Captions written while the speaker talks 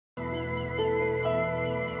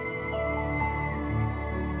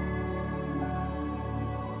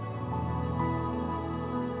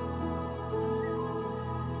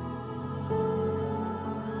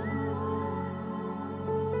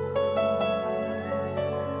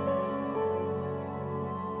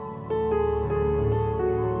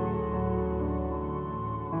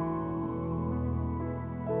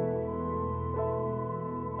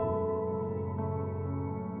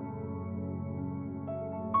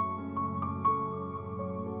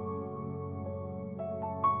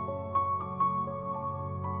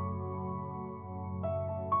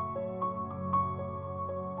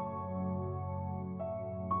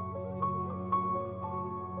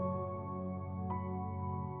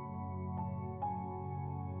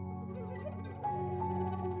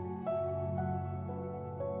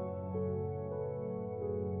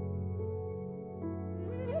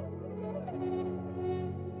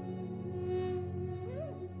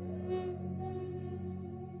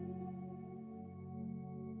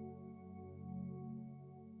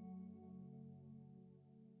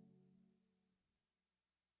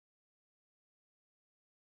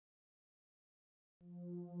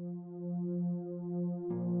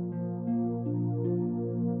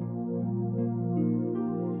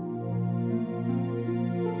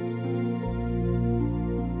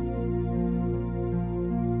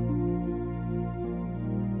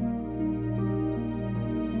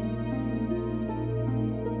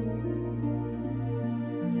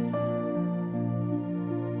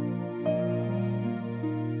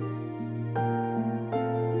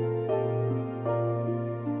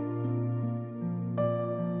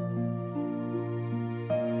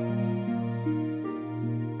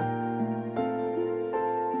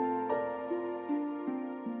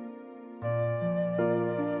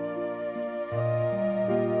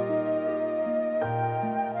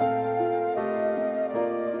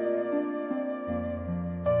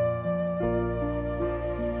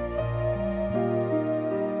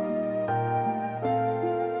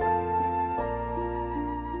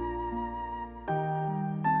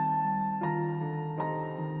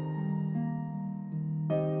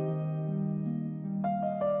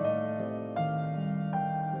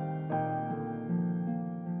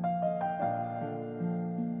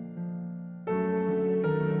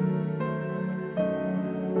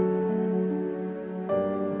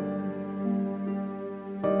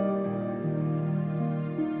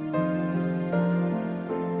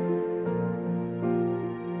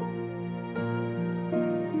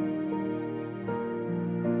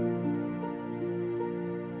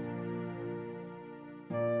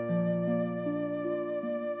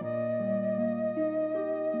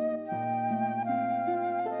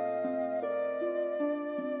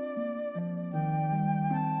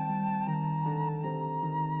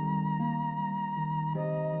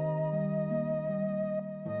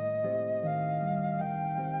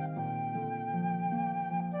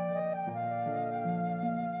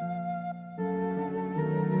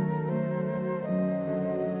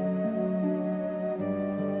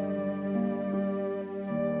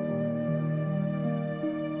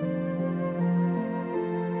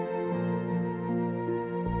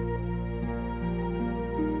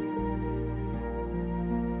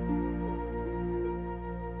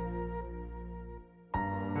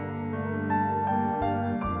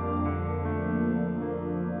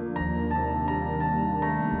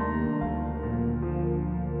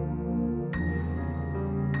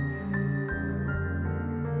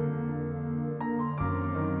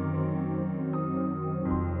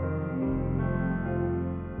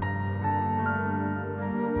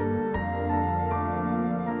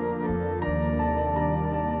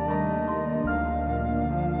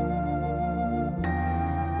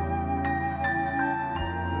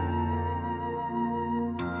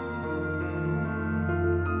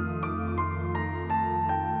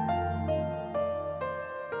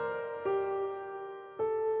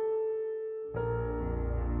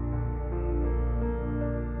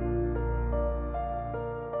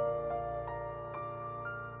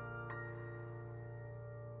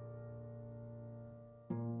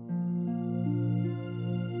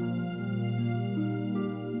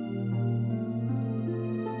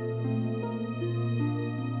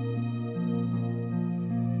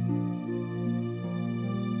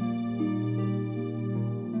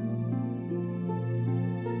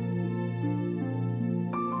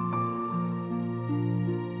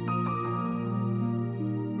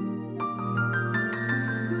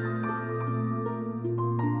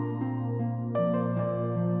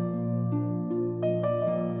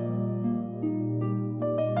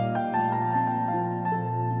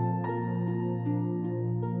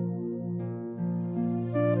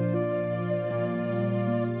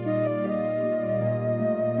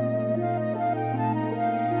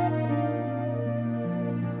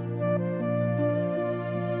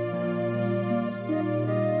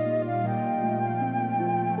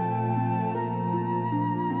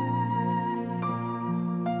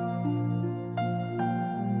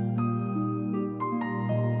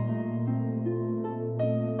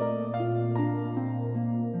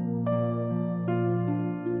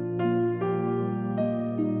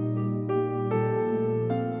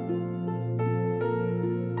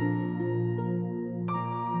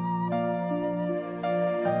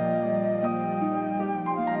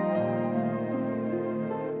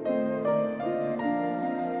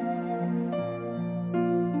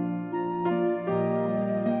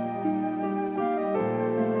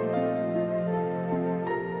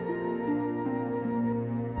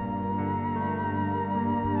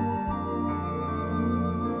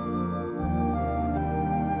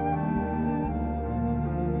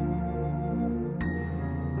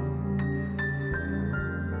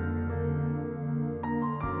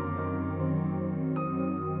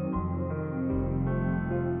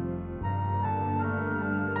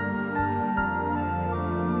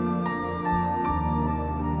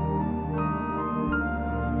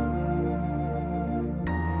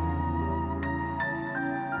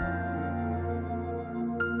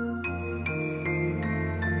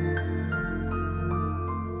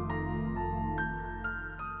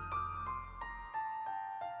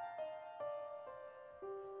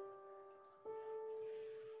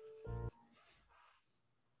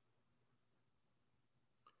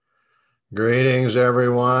Greetings,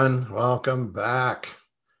 everyone. Welcome back.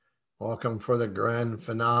 Welcome for the grand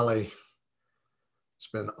finale. It's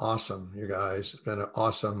been awesome, you guys. It's been an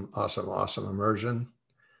awesome immersion.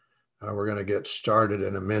 We're going to get started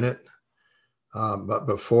in a minute. But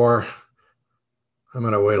before, I'm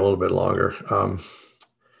going to wait a little bit longer.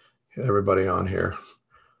 Everybody on here.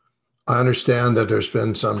 I understand that there's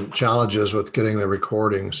been some challenges with getting the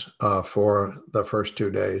recordings for the first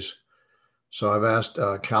 2 days. So I've asked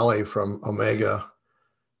Callie from Omega,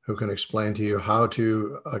 who can explain to you how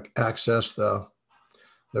to access the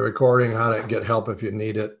recording, how to get help if you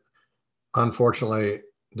need it. Unfortunately,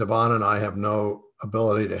 Devon and I have no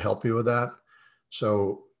ability to help you with that.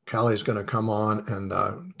 So Callie's going to come on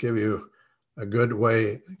and give you a good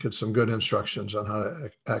way, get some good instructions on how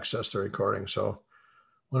to access the recording. So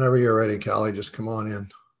whenever you're ready, Callie, just come on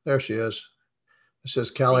in. There she is. This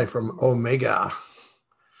is Callie from Omega.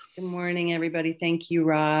 Good morning, everybody. Thank you,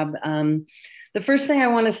 Rob. The first thing I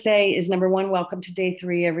want to say is, number one, welcome to day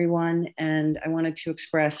 3, everyone. And I wanted to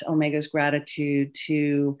express Omega's gratitude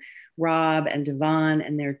to Rob and Devon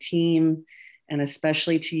and their team, and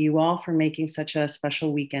especially to you all for making such a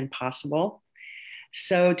special weekend possible.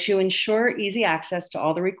 So to ensure easy access to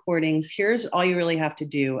all the recordings, here's all you really have to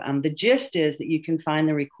do. The gist is that you can find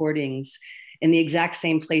the recordings in the exact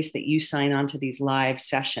same place that you sign on to these live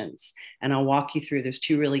sessions. And I'll walk you through. There's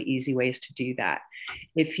 2 really easy ways to do that.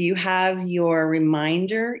 If you have your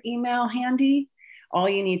reminder email handy, all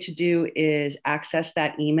you need to do is access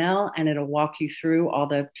that email and it'll walk you through all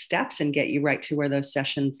the steps and get you right to where those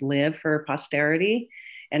sessions live for posterity.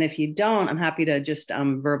 And if you don't, I'm happy to just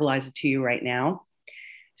verbalize it to you right now.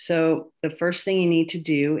 So the first thing you need to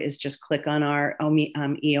do is just click on our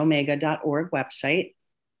eomega.org website,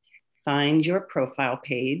 find your profile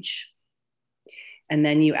page, and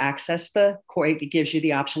then you access the course. It gives you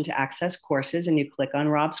the option to access courses, and you click on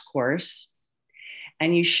Rob's course.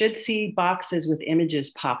 And you should see boxes with images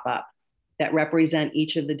pop up that represent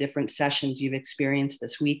each of the different sessions you've experienced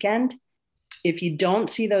this weekend. If you don't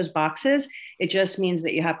see those boxes, it just means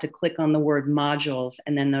that you have to click on the word modules,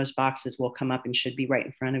 and then those boxes will come up and should be right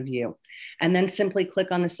in front of you. And then simply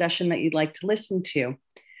click on the session that you'd like to listen to.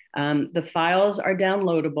 The files are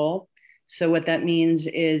downloadable. So what that means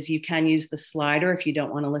is you can use the slider if you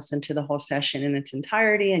don't want to listen to the whole session in its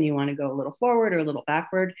entirety and you want to go a little forward or a little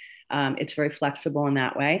backward. It's very flexible in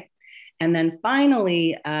that way. And then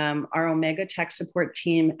finally, our Omega tech support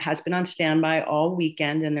team has been on standby all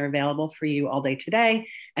weekend, and they're available for you all day today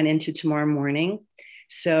and into tomorrow morning.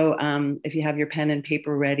 So if you have your pen and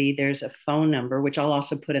paper ready, there's a phone number, which I'll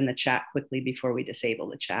also put in the chat quickly before we disable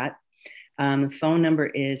the chat. The phone number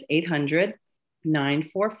is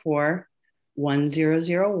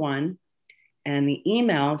 800-944-1001. And the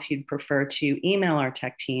email, if you'd prefer to email our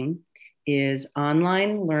tech team, is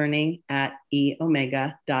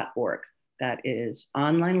onlinelearning@eomega.org. That is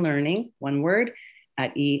online learning, one word,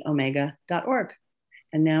 at eomega.org.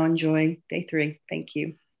 And now enjoy day 3. Thank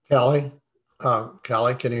you. Callie,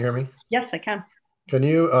 can you hear me? Yes, I can. Can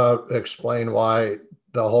you explain why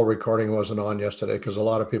the whole recording wasn't on yesterday? Because a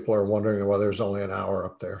lot of people are wondering why there's only an hour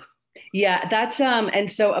up there. Yeah, that's and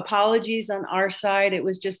so apologies on our side. It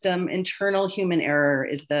was just internal human error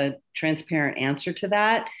is the transparent answer to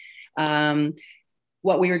that.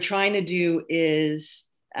 What we were trying to do is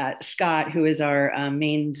Scott, who is our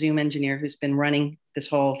main Zoom engineer, who's been running this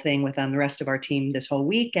whole thing with the rest of our team this whole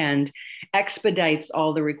weekend, expedites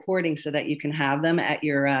all the recordings so that you can have them at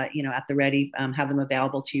your, at the ready, have them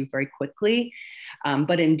available to you very quickly.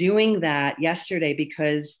 But in doing that yesterday,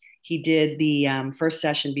 because he did the first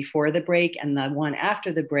session before the break and the one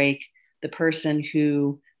after the break, the person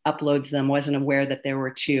who uploads them wasn't aware that there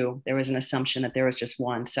were 2. There was an assumption that there was just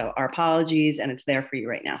one. So our apologies, and it's there for you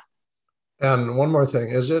right now. And one more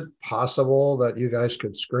thing, is it possible that you guys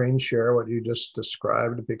could screen share what you just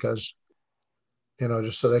described? Because,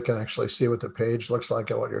 just so they can actually see what the page looks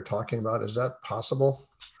like and what you're talking about. Is that possible?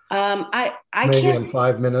 I Maybe can't, in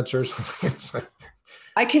 5 minutes or something.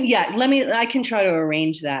 I can try to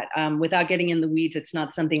arrange that without getting in the weeds. It's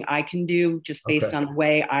not something I can do just based on the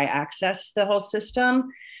way I access the whole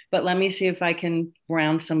system. But let me see if I can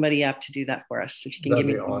round somebody up to do that for us. If you can That'd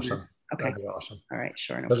give me awesome. Okay. That'd be awesome. All right,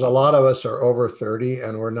 sure. No There's problem. a lot of us are over 30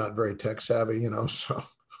 and we're not very tech savvy, so.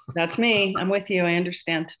 That's me. I'm with you. I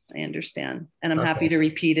understand. And I'm happy to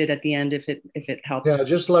repeat it at the end if it helps. Yeah,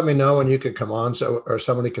 just let me know when you could come on, or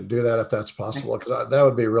somebody could do that if that's possible, because that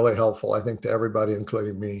would be really helpful, I think, to everybody,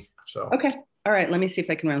 including me. So. Okay. All right. Let me see if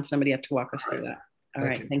I can round somebody up to walk us through that. All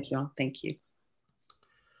right. Thank you all. Thank you.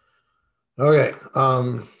 Okay.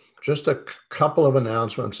 Just a couple of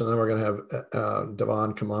announcements, and then we're going to have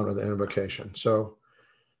Devon come on with the invocation. So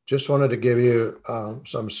just wanted to give you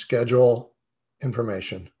some schedule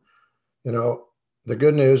information. You know, the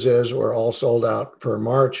good news is we're all sold out for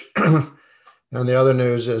March. And the other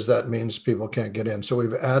news is that means people can't get in. So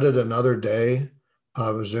we've added another day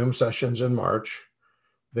of Zoom sessions in March.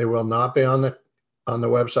 They will not be on the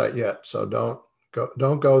website yet, so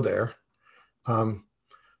don't go there.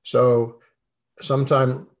 So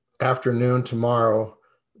sometime afternoon tomorrow,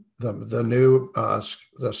 the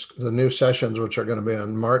new sessions, which are going to be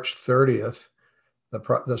on March 30th,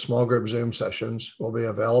 the small group Zoom sessions will be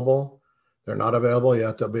available. They're not available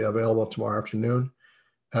yet. They'll be available tomorrow afternoon,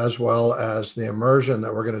 as well as the immersion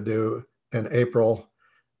that we're going to do in April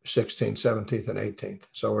 16th, 17th, and 18th.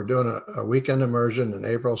 So we're doing a weekend immersion in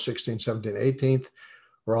April 16th, 17th, 18th.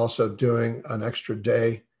 We're also doing an extra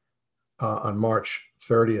day on March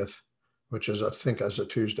 30th, which is, I think, as a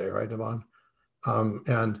Tuesday, right, Yvonne?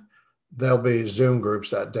 And there'll be Zoom groups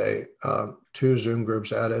that day, 2 Zoom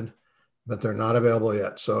groups added, but they're not available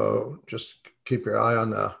yet. So just keep your eye on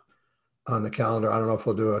the calendar. I don't know if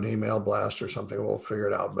we'll do an email blast or something. We'll figure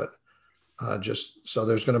it out, but just so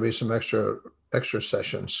there's going to be some extra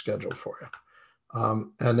sessions scheduled for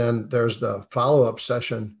you. And then there's the follow-up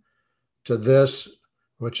session to this,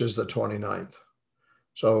 which is the 29th.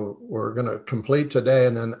 So we're going to complete today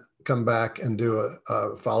and then come back and do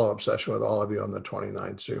a follow-up session with all of you on the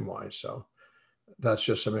 29th Zoom-wise. So that's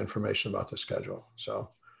just some information about the schedule.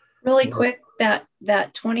 So really quick, that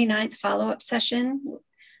 29th follow-up session,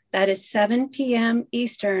 that is 7 p.m.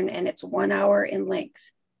 Eastern, and it's 1 hour in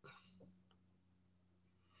length.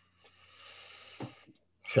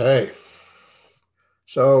 Okay.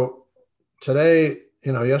 So today,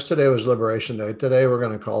 yesterday was Liberation Day. Today we're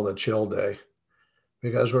going to call the chill day,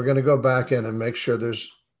 because we're going to go back in and make sure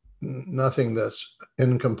there's nothing that's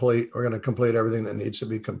incomplete. We're going to complete everything that needs to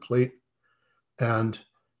be complete. And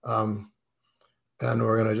we're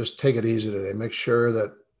going to just take it easy today. Make sure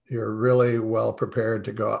that you're really well prepared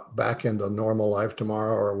to go back into normal life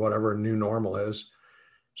tomorrow, or whatever new normal is.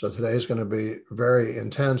 So today is going to be very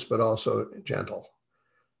intense, but also gentle.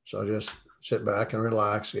 So just sit back and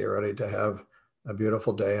relax, get ready to have a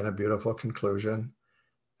beautiful day and a beautiful conclusion.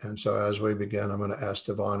 And so as we begin, I'm going to ask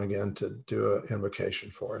Devon again to do an invocation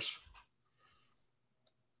for us.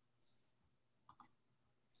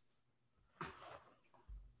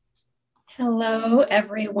 Hello,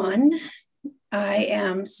 everyone. I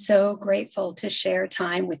am so grateful to share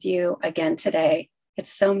time with you again today.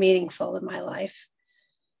 It's so meaningful in my life.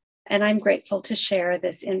 And I'm grateful to share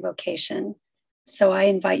this invocation. So I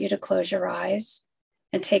invite you to close your eyes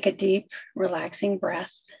and take a deep, relaxing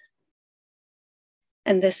breath.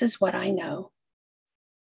 And this is what I know.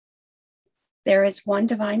 There is one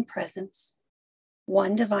divine presence,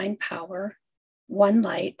 one divine power, one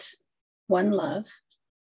light, one love.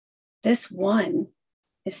 This one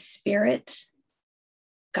is spirit,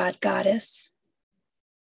 God, goddess,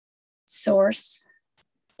 source,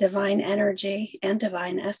 divine energy, and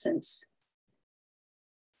divine essence.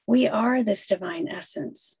 We are this divine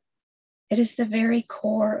essence. It is the very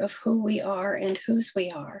core of who we are and whose we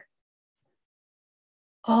are.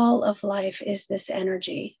 All of life is this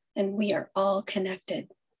energy, and we are all connected.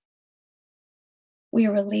 We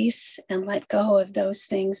release and let go of those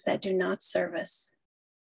things that do not serve us.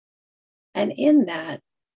 And in that,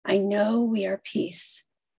 I know we are peace.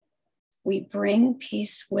 We bring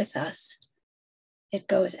peace with us. It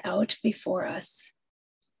goes out before us,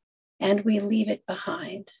 and we leave it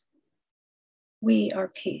behind. We are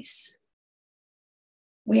peace.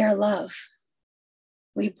 We are love.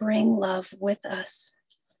 We bring love with us.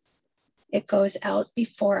 It goes out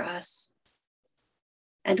before us,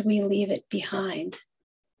 and we leave it behind.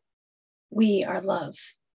 We are love.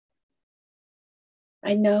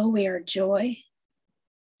 I know we are joy.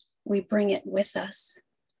 We bring it with us.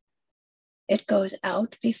 It goes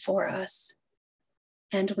out before us,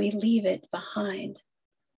 and we leave it behind.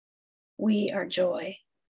 We are joy.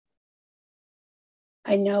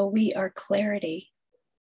 I know we are clarity.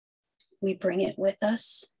 We bring it with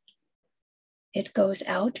us. It goes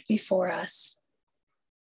out before us,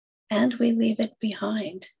 and we leave it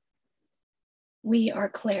behind. We are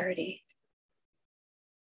clarity.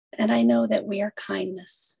 And I know that we are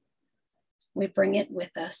kindness. We bring it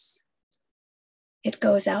with us. It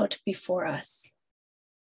goes out before us,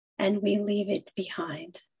 and we leave it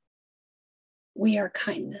behind. We are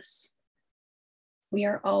kindness. We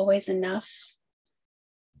are always enough.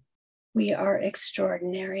 We are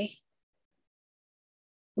extraordinary.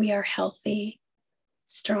 We are healthy,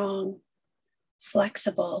 strong,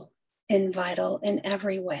 flexible, and vital in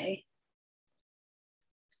every way.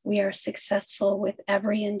 We are successful with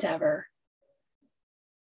every endeavor.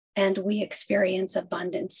 and we experience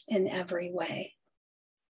abundance in every way.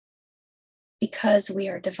 Because we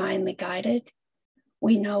are divinely guided,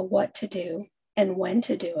 we know what to do and when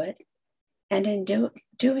to do it. And in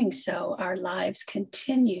doing so, our lives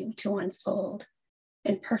continue to unfold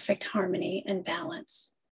in perfect harmony and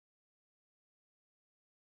balance.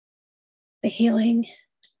 The healing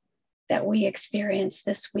that we experience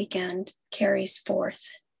this weekend carries forth,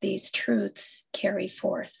 these truths carry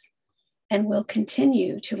forth, and will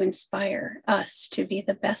continue to inspire us to be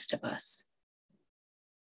the best of us.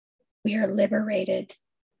 We are liberated.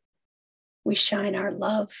 We shine our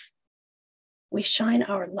love. We shine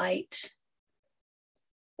our light.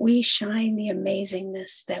 We shine the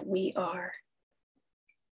amazingness that we are.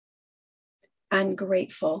 I'm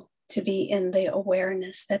grateful to be in the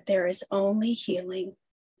awareness that there is only healing,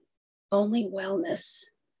 only wellness,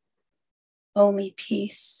 only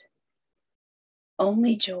peace,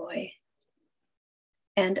 only joy,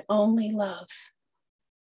 and only love.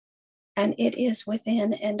 And it is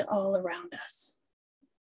within and all around us.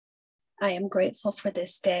 I am grateful for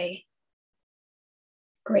this day,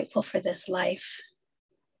 grateful for this life,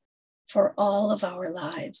 for all of our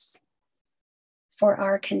lives, for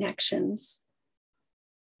our connections,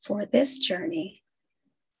 for this journey,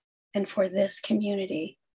 and for this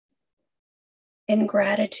community. In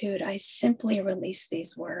gratitude, I simply release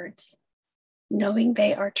these words, knowing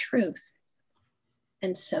they are truth,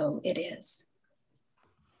 and so it is.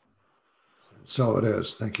 So it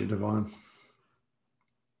is. Thank you, Devon.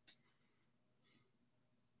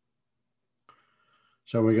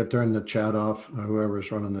 So we could turn the chat off,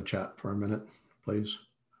 whoever's running the chat for a minute, please.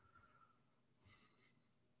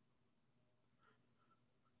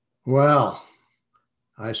 Well,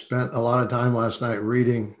 I spent a lot of time last night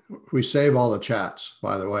reading. We save all the chats,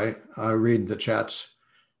 by the way. I read the chats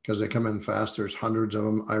because they come in fast. There's hundreds of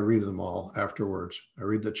them. I read them all afterwards. I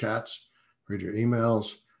read the chats, read your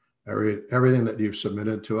emails, I read everything that you've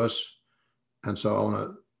submitted to us. And so I want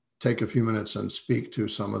to take a few minutes and speak to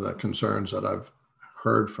some of the concerns that I've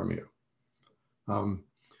heard from you.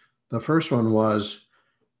 The first one was,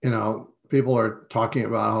 people are talking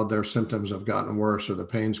about how their symptoms have gotten worse, or the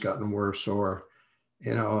pain's gotten worse, or,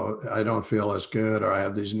 I don't feel as good, or I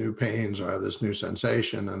have these new pains, or I have this new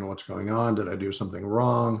sensation, and what's going on? Did I do something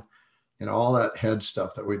wrong? All that head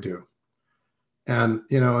stuff that we do. And,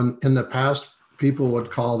 in the past, people would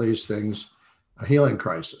call these things a healing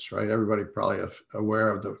crisis, right? Everybody probably aware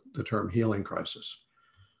of the term healing crisis.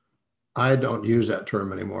 I don't use that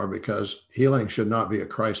term anymore because healing should not be a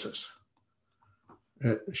crisis.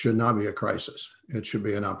 It should not be a crisis. It should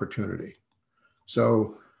be an opportunity.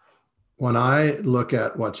 So when I look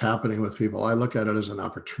at what's happening with people, I look at it as an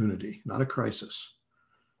opportunity, not a crisis.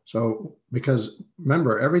 So, because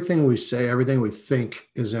remember, everything we say, everything we think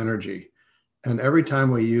is energy. And every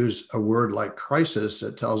time we use a word like crisis,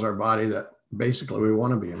 it tells our body that basically we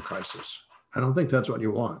want to be in crisis. I don't think that's what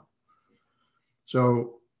you want.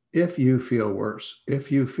 So if you feel worse,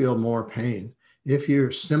 if you feel more pain, if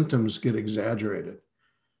your symptoms get exaggerated,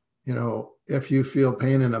 if you feel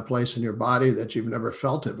pain in a place in your body that you've never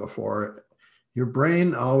felt it before, your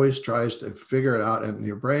brain always tries to figure it out. And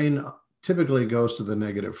your brain typically goes to the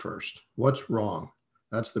negative first. What's wrong?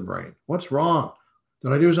 That's the brain. What's wrong?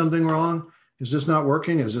 Did I do something wrong? Is this not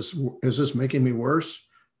working? Is this making me worse?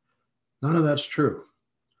 None of that's true.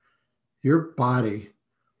 Your body.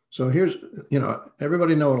 So here's,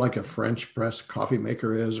 everybody know like a French press coffee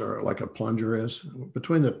maker is, or like a plunger is.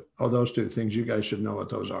 Between those two things, you guys should know what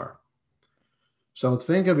those are. So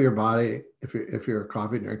think of your body, if you're a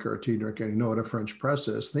coffee drinker or tea drinker, and you know what a French press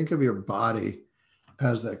is, think of your body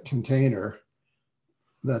as the container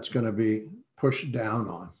that's going to be pushed down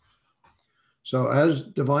on. So as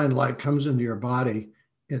divine light comes into your body,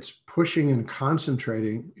 it's pushing and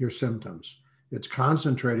concentrating your symptoms. It's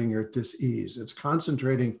concentrating your dis-ease. It's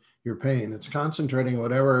concentrating your pain. It's concentrating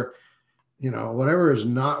whatever is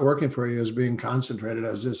not working for you is being concentrated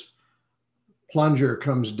as this plunger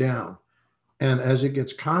comes down. And as it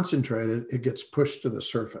gets concentrated, it gets pushed to the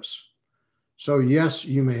surface. So yes,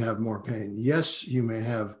 you may have more pain. Yes, you may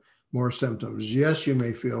have more symptoms. Yes, you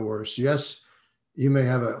may feel worse. Yes, you may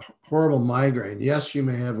have a horrible migraine. Yes, you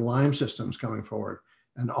may have Lyme systems coming forward.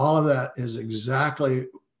 And all of that is exactly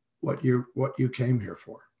what you came here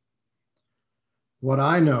for. What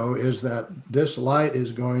I know is that this light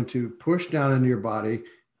is going to push down into your body,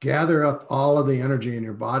 gather up all of the energy in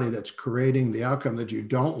your body that's creating the outcome that you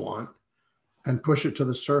don't want, and push it to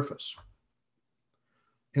the surface.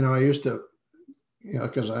 I used to,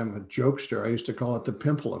 because I'm a jokester, I used to call it the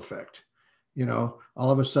pimple effect. All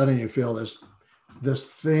of a sudden you feel this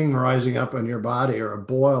thing rising up in your body, or a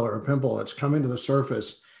boil or a pimple that's coming to the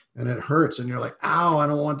surface, and it hurts. And you're like, ow, I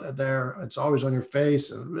don't want that there. It's always on your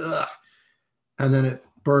face. And then it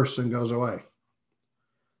bursts and goes away.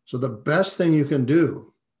 So the best thing you can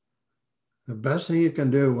do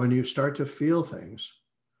when you start to feel things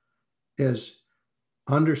is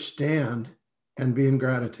understand and be in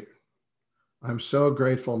gratitude. I'm so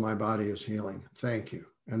grateful my body is healing. Thank you.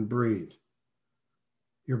 And breathe.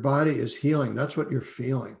 Your body is healing. That's what you're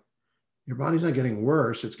feeling. Your body's not getting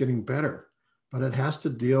worse. It's getting better. But it has to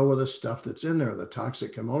deal with the stuff that's in there, the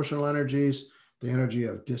toxic emotional energies, the energy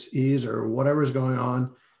of dis-ease or whatever's going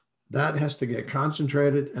on. That has to get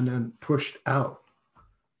concentrated and then pushed out.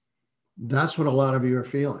 That's what a lot of you are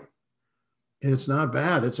feeling. It's not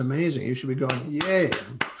bad. It's amazing. You should be going, yay,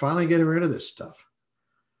 I'm finally getting rid of this stuff.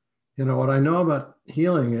 You know, what I know about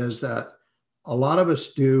healing is that a lot of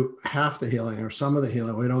us do half the healing or some of the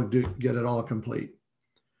healing. We don't get it all complete.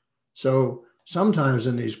 So sometimes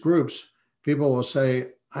in these groups, people will say,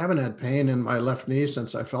 I haven't had pain in my left knee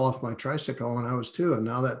since I fell off my tricycle when I was 2, and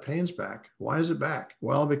now that pain's back. Why is it back?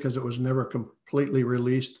 Well, because it was never completely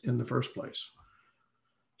released in the first place.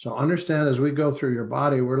 So understand, as we go through your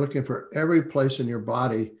body, we're looking for every place in your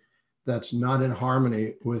body that's not in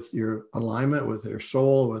harmony with your alignment, with your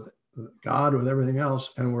soul, with God, with everything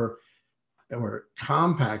else, and we're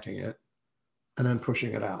compacting it and then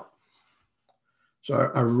pushing it out. So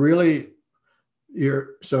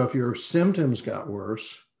so if your symptoms got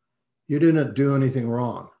worse, you didn't do anything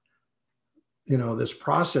wrong. You know, this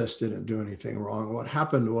process didn't do anything wrong. What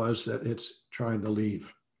happened was that it's trying to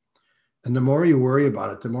leave. And the more you worry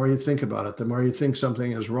about it, the more you think about it, the more you think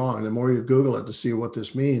something is wrong, the more you Google it to see what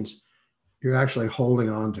this means, you're actually holding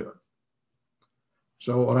on to it.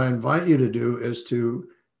 So what I invite you to do is to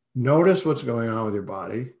notice what's going on with your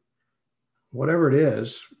body, whatever it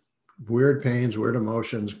is, weird pains, weird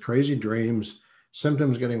emotions, crazy dreams,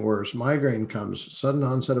 symptoms getting worse, migraine comes, sudden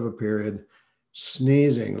onset of a period,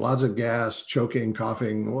 sneezing, lots of gas, choking,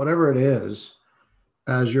 coughing, whatever it is,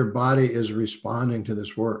 as your body is responding to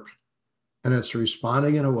this work. And it's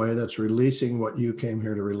responding in a way that's releasing what you came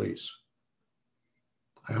here to release.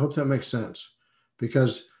 I hope that makes sense,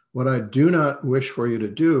 because what I do not wish for you to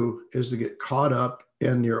do is to get caught up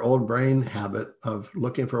in your old brain habit of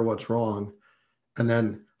looking for what's wrong and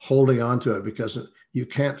then holding on to it because you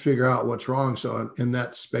can't figure out what's wrong. So in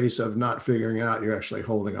that space of not figuring it out, you're actually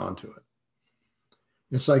holding on to it.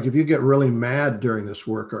 It's like if you get really mad during this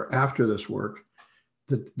work or after this work,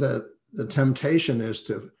 the temptation is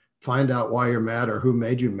to find out why you're mad or who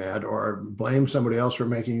made you mad or blame somebody else for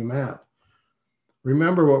making you mad.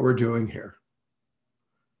 Remember what we're doing here.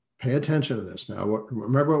 Pay attention to this now.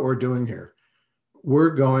 Remember what we're doing here.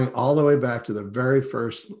 We're going all the way back to the very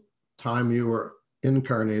first time you were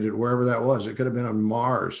incarnated, wherever that was. It could have been on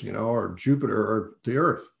Mars, you know, or Jupiter or the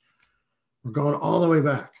Earth. We're going all the way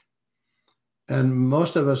back. And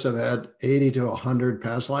most of us have had 80 to 100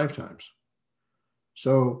 past lifetimes.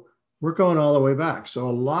 So we're going all the way back. So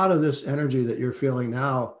a lot of this energy that you're feeling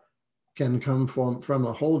now can come from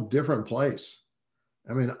a whole different place.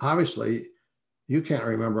 I mean, obviously, you can't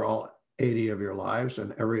remember all 80 of your lives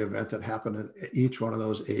and every event that happened in each one of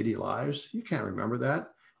those 80 lives. You can't remember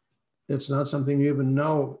that. It's not something you even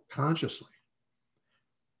know consciously.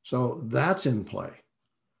 So that's in play.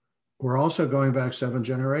 We're also going back 7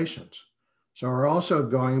 generations. So we're also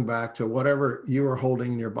going back to whatever you were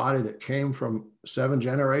holding in your body that came from 7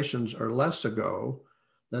 generations or less ago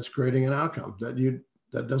that's creating an outcome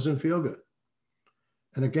that doesn't feel good.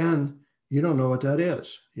 And again, you don't know what that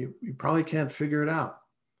is. You probably can't figure it out.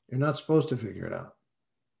 You're not supposed to figure it out.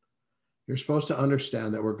 You're supposed to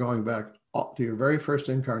understand that we're going back to your very first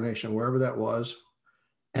incarnation, wherever that was,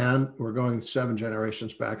 and we're going 7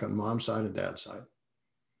 generations back on mom's side and dad's side.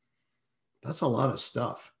 That's a lot of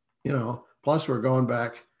stuff, you know. Plus, we're going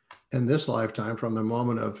back in this lifetime from the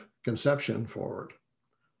moment of conception forward.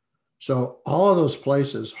 So all of those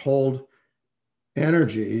places hold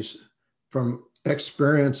energies from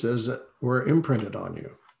experiences that were imprinted on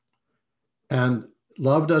you. And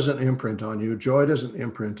love doesn't imprint on you. Joy doesn't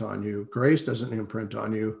imprint on you. Grace doesn't imprint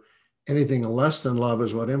on you. Anything less than love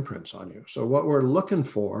is what imprints on you. So what we're looking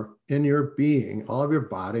for in your being, all of your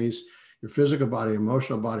bodies, your physical body,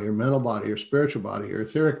 emotional body, your mental body, your spiritual body, your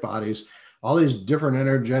etheric bodies, all these different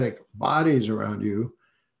energetic bodies around you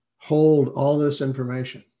hold all this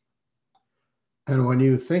information. And when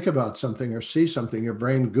you think about something or see something, your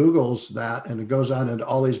brain Googles that and it goes out into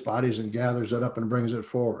all these bodies and gathers it up and brings it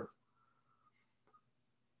forward.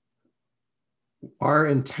 Our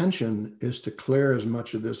intention is to clear as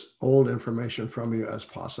much of this old information from you as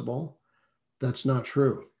possible. That's not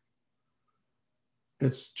true.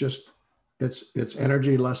 It's just it's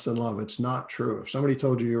energy less than love. It's not true. If somebody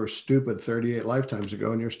told you were stupid 38 lifetimes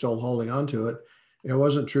ago and you're still holding on to it, it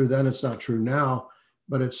wasn't true then, it's not true now,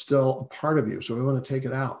 but it's still a part of you. So we want to take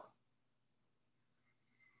it out.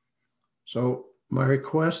 So my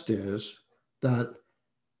request is that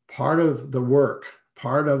part of the work,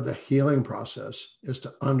 part of the healing process is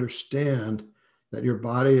to understand that your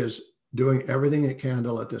body is doing everything it can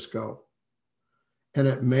to let this go. And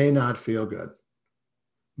it may not feel good.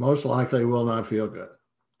 Most likely will not feel good.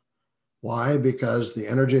 Why? Because the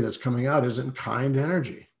energy that's coming out isn't kind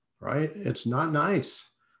energy, right? It's not nice.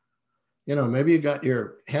 You know, maybe you got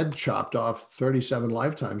your head chopped off 37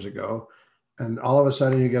 lifetimes ago, and all of a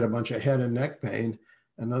sudden you get a bunch of head and neck pain,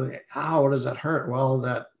 and then, ow, what does that hurt? Well,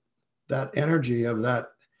 that energy of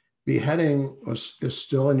that beheading is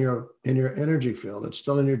still in your energy field. It's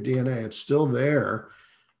still in your DNA. It's still there.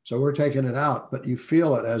 So we're taking it out, but you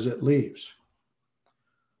feel it as it leaves.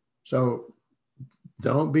 So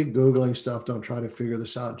don't be Googling stuff. Don't try to figure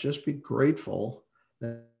this out. Just be grateful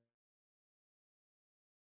that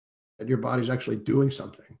your body's actually doing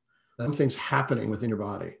something, that something's happening within your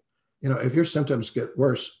body. You know, if your symptoms get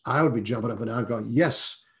worse, I would be jumping up and down going,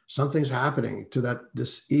 yes, something's happening to that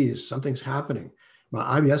disease. Something's happening.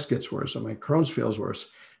 My IBS gets worse, or my Crohn's feels worse.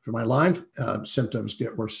 If my Lyme symptoms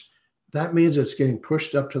get worse, that means it's getting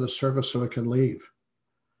pushed up to the surface so it can leave.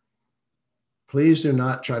 Please do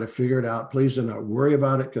not try to figure it out. Please do not worry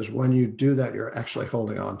about it, because when you do that, you're actually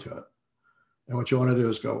holding on to it. And what you want to do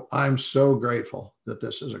is go, I'm so grateful that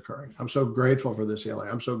this is occurring. I'm so grateful for this healing.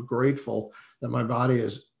 I'm so grateful that my body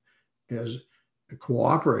is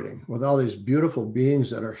cooperating with all these beautiful beings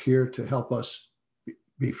that are here to help us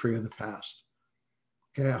be free of the past.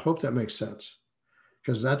 Okay, I hope that makes sense,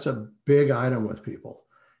 because that's a big item with people.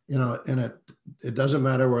 You know, and it doesn't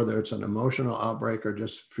matter whether it's an emotional outbreak or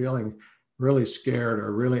just feeling really scared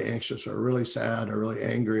or really anxious or really sad or really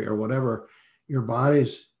angry or whatever. Your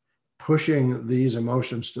body's pushing these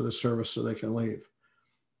emotions to the surface so they can leave.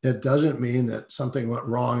 It doesn't mean that something went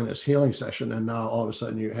wrong in this healing session and now all of a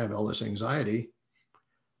sudden you have all this anxiety.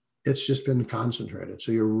 It's just been concentrated,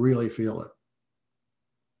 so you really feel it.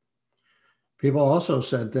 People also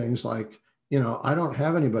said things like, you know, I don't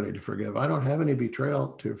have anybody to forgive. I don't have any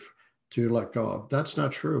betrayal to let go of. That's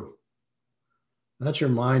not true. That's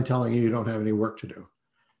your mind telling you you don't have any work to do.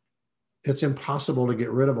 It's impossible to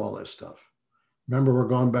get rid of all this stuff. Remember, we're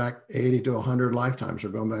going back 80 to 100 lifetimes.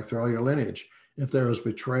 We're going back through all your lineage. If there was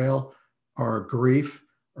betrayal or grief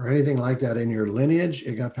or anything like that in your lineage,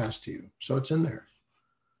 it got passed to you. So it's in there.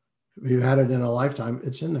 If you had it in a lifetime,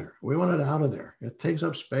 it's in there. We want it out of there. It takes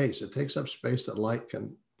up space. It takes up space that light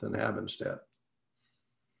can have instead.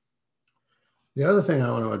 The other thing I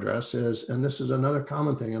want to address is, and this is another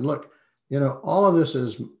common thing, and look, you know, all of this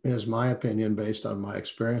is my opinion based on my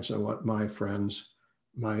experience and what my friends,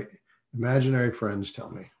 my imaginary friends tell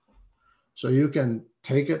me. So you can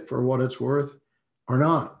take it for what it's worth or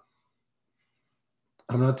not.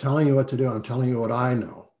 I'm not telling you what to do. I'm telling you what I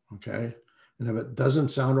know, okay? And if it doesn't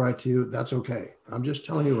sound right to you, that's okay. I'm just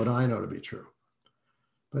telling you what I know to be true.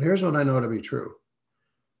 But here's what I know to be true.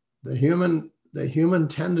 The human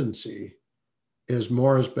tendency is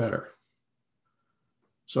more is better.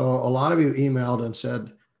 So a lot of you emailed and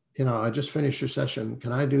said, you know, I just finished your session.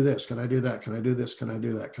 Can I do this? Can I do that? Can I do this? Can I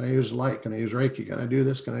do that? Can I use light? Can I use Reiki? Can I do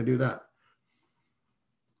this? Can I do that?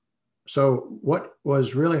 So what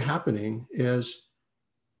was really happening is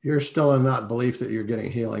you're still in that belief that you're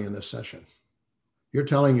getting healing in this session. You're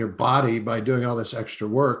telling your body by doing all this extra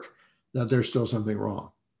work that there's still something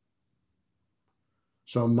wrong.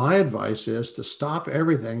 So my advice is to stop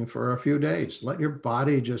everything for a few days. Let your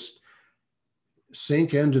body just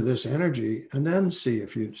sink into this energy and then see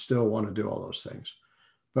if you still want to do all those things.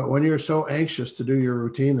 But when you're so anxious to do your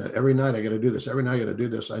routine that every night I got to do this, every night I got to do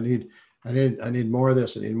this, I need more of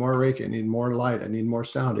this, I need more Reiki, I need more light, I need more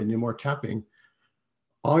sound, I need more tapping.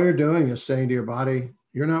 All you're doing is saying to your body,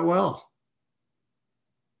 you're not well.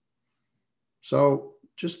 So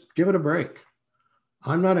just give it a break.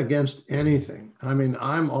 I'm not against anything. I mean,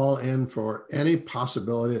 I'm all in for any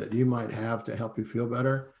possibility that you might have to help you feel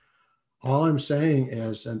better. All I'm saying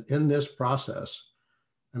is, and in this process,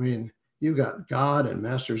 I mean, you've got God and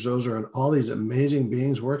Master Zoser and all these amazing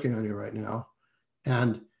beings working on you right now.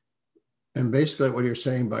 And basically what you're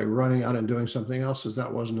saying by running out and doing something else is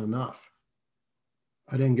that wasn't enough.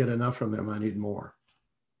 I didn't get enough from them. I need more.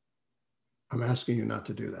 I'm asking you not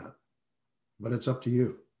to do that, but it's up to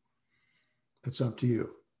you. It's up to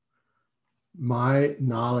you. My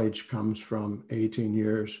knowledge comes from 18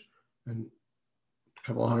 years and a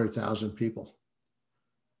couple 100,000 people.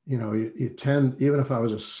 You know, you tend, even if I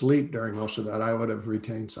was asleep during most of that, I would have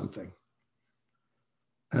retained something.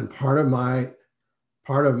 And part of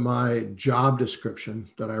my job description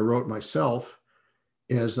that I wrote myself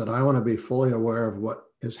is that I want to be fully aware of what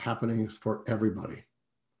is happening for everybody.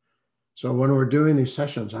 So when we're doing these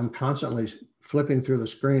sessions, I'm constantly flipping through the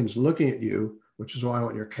screens, looking at you, which is why I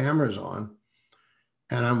want your cameras on.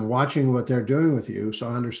 And I'm watching what they're doing with you. So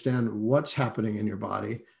I understand what's happening in your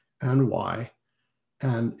body and why.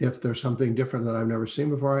 And if there's something different that I've never seen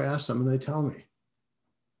before, I ask them and they tell me.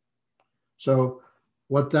 So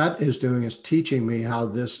what that is doing is teaching me how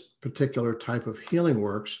this particular type of healing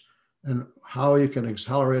works and how you can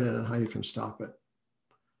accelerate it and how you can stop it.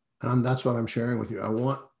 And that's what I'm sharing with you. I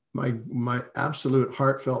want my absolute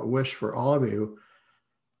heartfelt wish for all of you.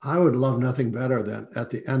 I would love nothing better than at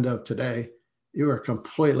the end of today, you are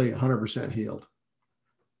completely 100% healed.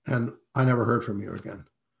 And I never heard from you again.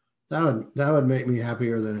 That would make me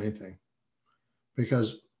happier than anything,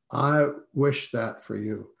 because I wish that for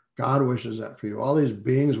you. God wishes that for you. All these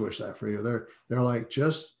beings wish that for you. They're like,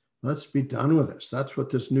 just let's be done with this. That's what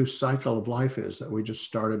this new cycle of life is that we just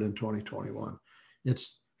started in 2021.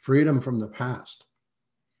 It's freedom from the past.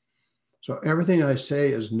 So everything I say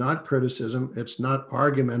is not criticism. It's not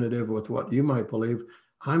argumentative with what you might believe.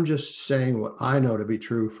 I'm just saying what I know to be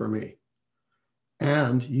true for me.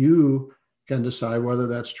 And you can decide whether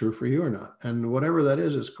that's true for you or not. And whatever that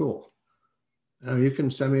is cool. Now, you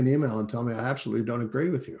can send me an email and tell me I absolutely don't agree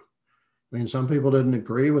with you. I mean, some people didn't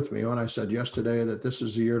agree with me when I said yesterday that this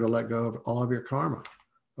is the year to let go of all of your karma.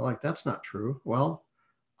 They're like, that's not true. Well,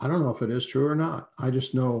 I don't know if it is true or not. I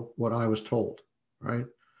just know what I was told, right?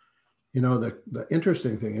 You know, the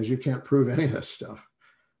interesting thing is you can't prove any of this stuff.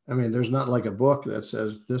 I mean, there's not like a book that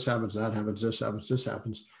says this happens, that happens, this happens, this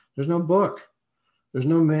happens. There's no book. There's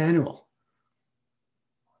no manual.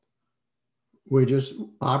 We just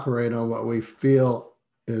operate on what we feel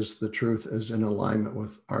is the truth, is in alignment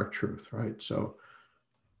with our truth, right? So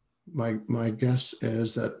my guess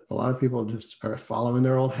is that a lot of people just are following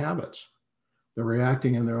their old habits. They're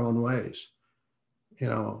reacting in their own ways. You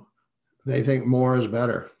know, they think more is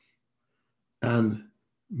better. And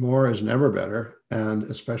more is never better, and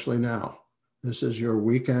especially now. This is your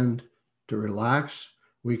weekend to relax,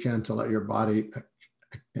 weekend to let your body,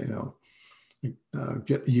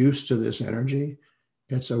 get used to this energy.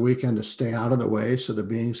 It's a weekend to stay out of the way so the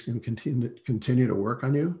beings can continue to work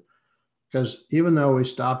on you. Because even though we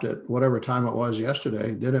stopped at whatever time it was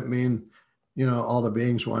yesterday, didn't mean, all the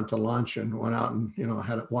beings went to lunch and went out and,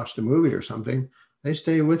 had watched a movie or something. They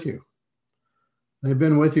stay with you. They've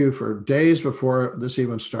been with you for days before this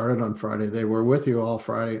even started on Friday. They were with you all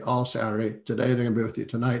Friday, all Saturday. Today, they're going to be with you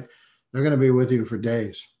tonight. They're going to be with you for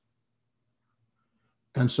days.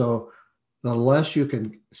 And so the less you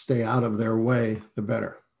can stay out of their way, the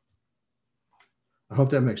better. I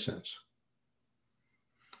hope that makes sense.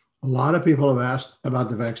 A lot of people have asked about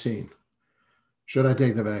the vaccine. Should I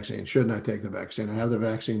take the vaccine? Shouldn't I take the vaccine? I have the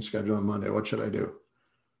vaccine scheduled on Monday. What should I do?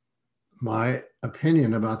 My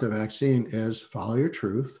opinion about the vaccine is follow your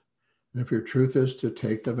truth. And if your truth is to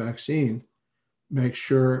take the vaccine, make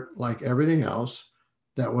sure, like everything else,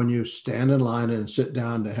 that when you stand in line and sit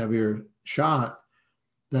down to have your shot,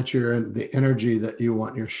 that you're in the energy that you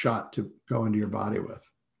want your shot to go into your body with,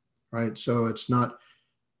 right? So it's not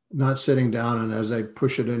sitting down and as they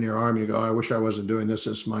push it in your arm, you go, I wish I wasn't doing this.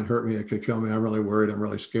 This might hurt me. It could kill me. I'm really worried. I'm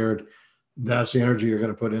really scared. That's the energy you're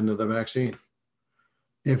going to put into the vaccine.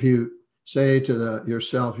 If you say to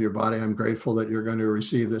yourself, your body, I'm grateful that you're going to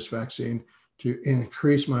receive this vaccine to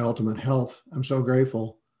increase my ultimate health. I'm so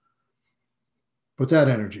grateful. Put that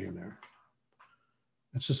energy in there.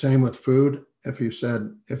 It's the same with food. If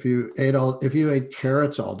you ate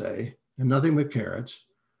carrots all day and nothing but carrots,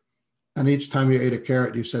 and each time you ate a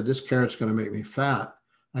carrot, you said, this carrot's going to make me fat,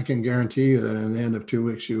 I can guarantee you that in the end of 2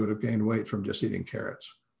 weeks, you would have gained weight from just eating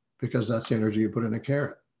carrots, because that's the energy you put in a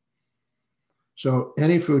carrot. So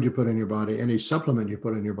any food you put in your body, any supplement you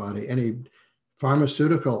put in your body, any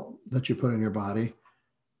pharmaceutical that you put in your body,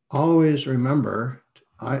 always remember,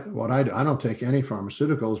 I don't take any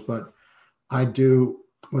pharmaceuticals, but I do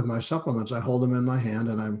with my supplements. I hold them in my hand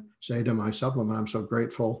and I say to my supplement, I'm so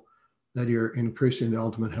grateful that you're increasing the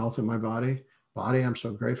ultimate health in my body. I'm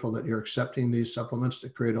so grateful that you're accepting these supplements to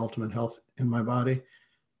create ultimate health in my body.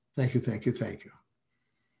 Thank you, thank you, thank you.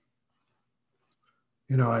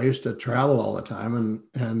 I used to travel all the time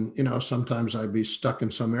and sometimes I'd be stuck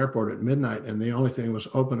in some airport at midnight and the only thing was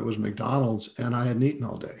open, it was McDonald's, and I hadn't eaten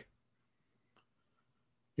all day.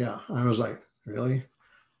 Yeah, I was like, really?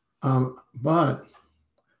 But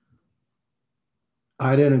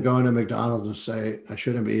I didn't go into McDonald's and say, I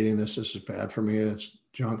shouldn't be eating this. This is bad for me. It's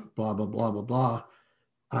junk, blah, blah, blah, blah, blah.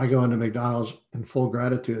 I go into McDonald's in full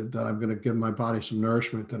gratitude that I'm going to give my body some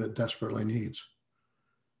nourishment that it desperately needs.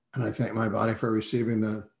 And I thank my body for receiving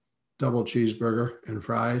the double cheeseburger and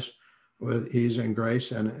fries with ease and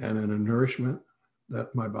grace and a nourishment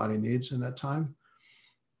that my body needs in that time.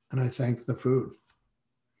 And I thank the food.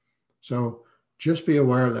 So just be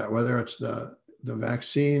aware of that, whether it's the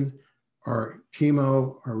vaccine or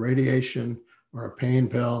chemo or radiation or a pain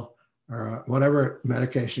pill or whatever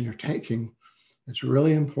medication you're taking. It's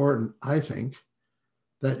really important, I think,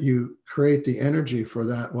 that you create the energy for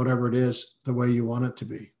that, whatever it is, the way you want it to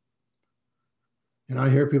be. And I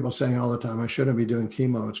hear people saying all the time, I shouldn't be doing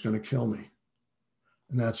chemo, it's going to kill me.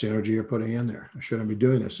 And that's the energy you're putting in there. I shouldn't be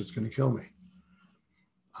doing this, it's going to kill me.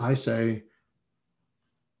 I say,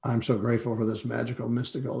 I'm so grateful for this magical,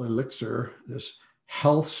 mystical elixir, this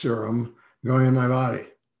health serum going in my body.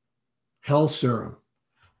 Health serum,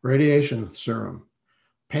 radiation serum,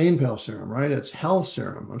 pain pill serum, right? It's health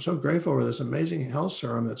serum. I'm so grateful for this amazing health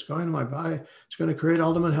serum that's going to my body. It's going to create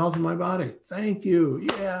ultimate health in my body. Thank you.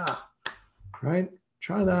 Yeah. Right?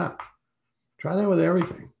 Try that. Try that with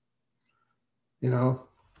everything. You know,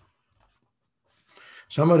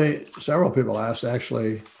 several people asked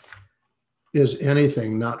actually, is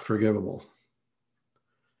anything not forgivable?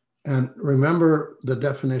 And remember the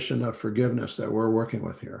definition of forgiveness that we're working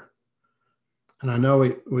with here. And I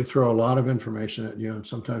know we throw a lot of information at you and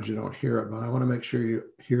sometimes you don't hear it, but I want to make sure you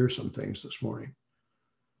hear some things this morning.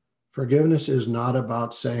 Forgiveness is not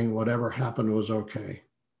about saying whatever happened was okay.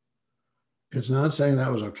 It's not saying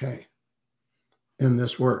that was okay in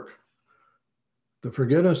this work. The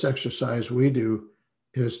forgiveness exercise we do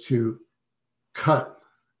is to cut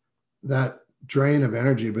that drain of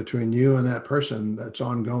energy between you and that person that's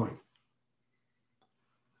ongoing.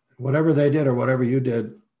 Whatever they did or whatever you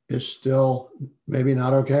did is still maybe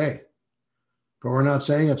not okay. But we're not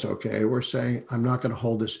saying it's okay. We're saying, I'm not going to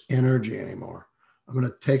hold this energy anymore. I'm going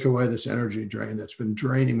to take away this energy drain that's been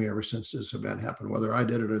draining me ever since this event happened, whether I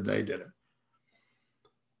did it or they did it.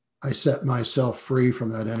 I set myself free from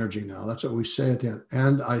that energy now. That's what we say at the end.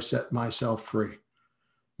 And I set myself free.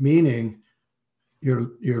 Meaning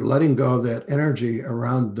you're letting go of that energy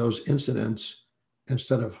around those incidents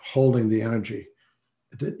instead of holding the energy.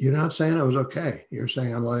 You're not saying it was okay. You're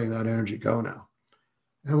saying I'm letting that energy go now.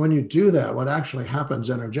 And when you do that, what actually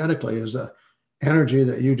happens energetically is the energy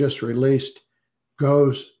that you just released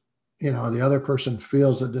goes, the other person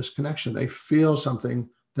feels a disconnection. They feel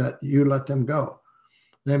something that you let them go.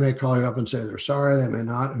 They may call you up and say they're sorry. They may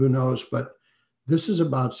not, who knows? But this is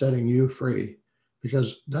about setting you free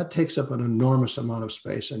because that takes up an enormous amount of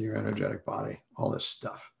space in your energetic body, all this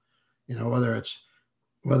stuff, whether it's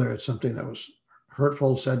something that was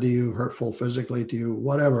hurtful said to you, hurtful physically to you,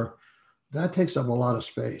 whatever, that takes up a lot of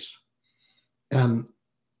space. And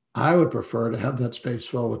I would prefer to have that space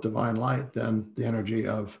filled with divine light than the energy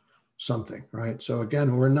of something, right? So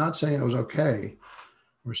again, we're not saying it was okay.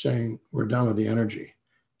 We're saying we're done with the energy.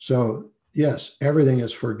 So yes, everything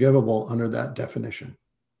is forgivable under that definition.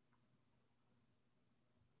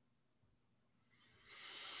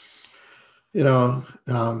 A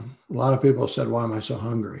lot of people said, why am I so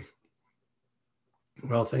hungry?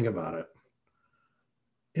 Well, think about it.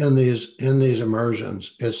 In these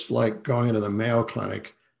immersions, it's like going into the Mayo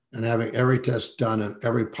Clinic and having every test done and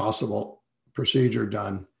every possible procedure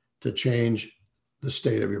done to change the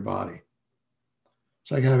state of your body.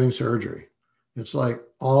 It's like having surgery. It's like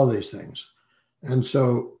all of these things. And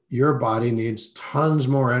so your body needs tons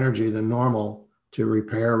more energy than normal to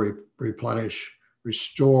repair, replenish,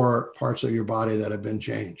 restore parts of your body that have been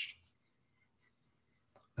changed.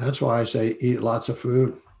 That's why I say eat lots of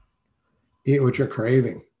food. Eat what you're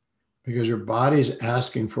craving because your body's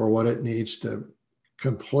asking for what it needs to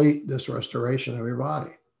complete this restoration of your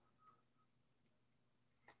body.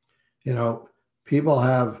 People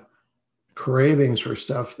have cravings for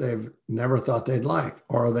stuff they've never thought they'd like,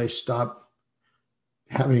 or they stop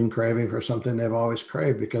having craving for something they've always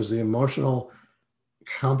craved because the emotional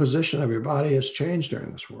composition of your body has changed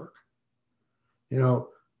during this work.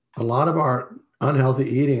 A lot of our unhealthy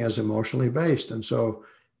eating is emotionally based. And so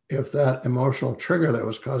if that emotional trigger that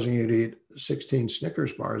was causing you to eat 16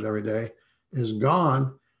 Snickers bars every day is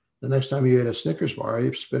gone, the next time you eat a Snickers bar,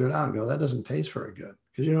 you spit it out and go, that doesn't taste very good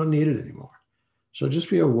because you don't need it anymore. So just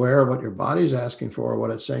be aware of what your body's asking for,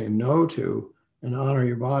 what it's saying no to, and honor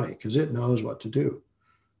your body because it knows what to do.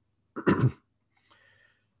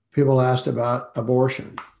 People asked about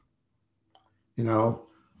abortion.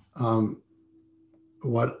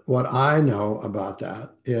 What I know about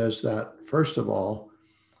that is that, first of all,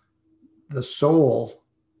 the soul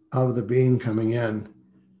of the being coming in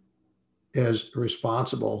is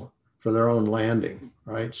responsible for their own landing,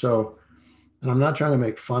 right? So, and I'm not trying to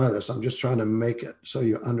make fun of this. I'm just trying to make it so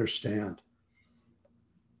you understand.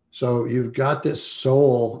 So you've got this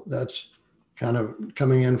soul that's kind of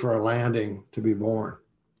coming in for a landing to be born.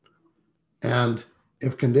 And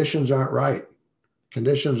if conditions aren't right,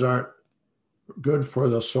 conditions aren't good for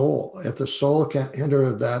the soul. If the soul can't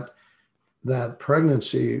enter that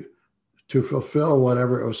pregnancy to fulfill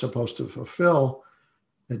whatever it was supposed to fulfill,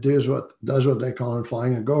 it does what they call in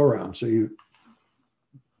flying a go around. So you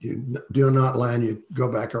do not land, you go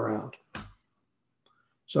back around.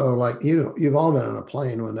 So like, you've all been on a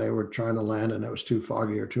plane when they were trying to land and it was too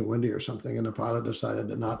foggy or too windy or something, and the pilot decided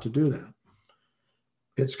not to do that.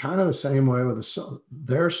 It's kind of the same way with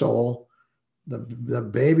their soul, the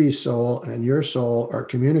baby's soul and your soul are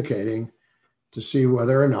communicating to see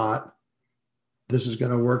whether or not this is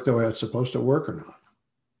going to work the way it's supposed to work or not.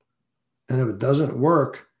 And if it doesn't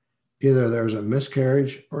work, either there's a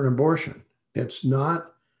miscarriage or an abortion. It's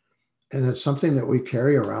not, and it's something that we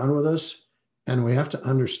carry around with us. And we have to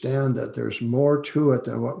understand that there's more to it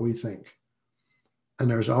than what we think. And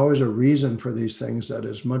there's always a reason for these things that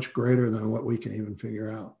is much greater than what we can even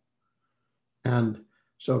figure out. And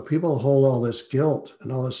so people hold all this guilt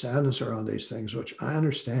and all this sadness around these things, which I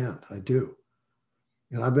understand, I do.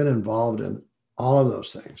 And I've been involved in all of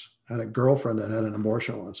those things. I had a girlfriend that had an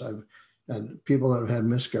abortion once. I've had people that have had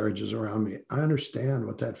miscarriages around me. I understand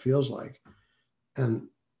what that feels like. And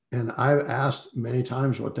I've asked many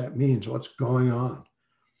times what that means, what's going on.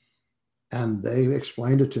 And they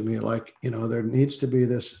explained it to me like, there needs to be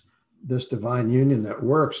this divine union that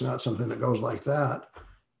works, not something that goes like that.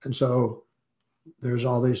 And so there's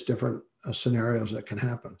all these different scenarios that can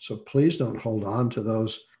happen. So please don't hold on to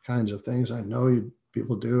those kinds of things. I know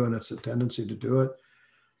people do, and it's a tendency to do it,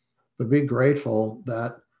 but be grateful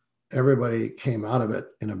that everybody came out of it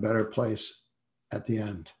in a better place at the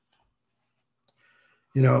end.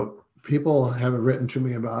 People have written to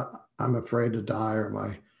me about, I'm afraid to die, or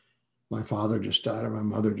my father just died, or my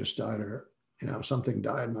mother just died, or, something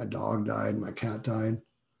died, my dog died, my cat died.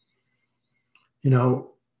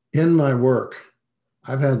 In my work,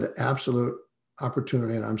 I've had the absolute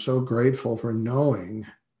opportunity, and I'm so grateful for knowing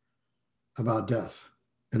about death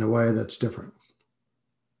in a way that's different.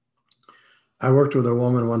 I worked with a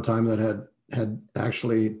woman one time that had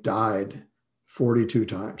actually died 42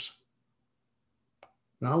 times.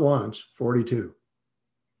 Not once, 42.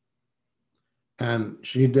 And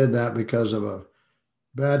she did that because of a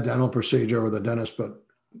bad dental procedure where the dentist put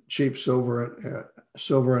cheap silver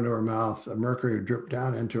into her mouth. The mercury dripped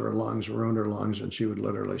down into her lungs, ruined her lungs, and she would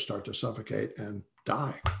literally start to suffocate and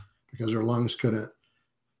die because her lungs couldn't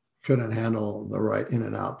handle the right in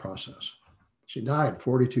and out process. She died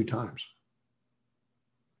 42 times.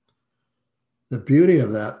 The beauty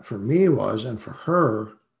of that for me was, and for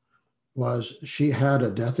her, was she had a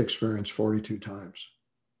death experience 42 times.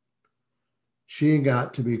 She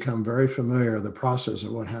got to become very familiar with the process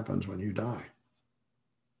of what happens when you die.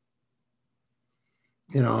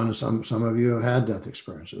 And some of you have had death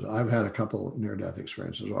experiences. I've had a couple near-death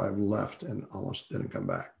experiences where I've left and almost didn't come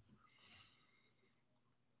back.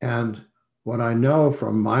 And what I know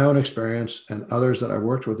from my own experience and others that I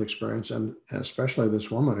worked with experience, and especially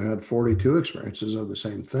this woman who had 42 experiences of the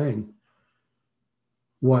same thing,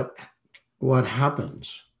 what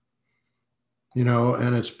happens,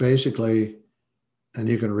 and it's basically, and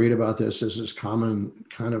you can read about this is common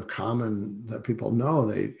that people know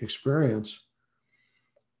they experience.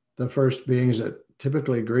 The first beings that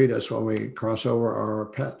typically greet us when we cross over are our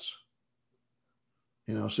pets.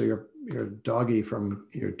 So your doggy from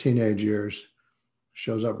your teenage years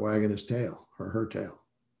shows up wagging his tail or her tail.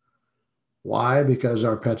 Why? Because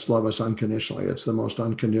our pets love us unconditionally. It's the most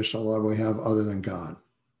unconditional love we have other than God.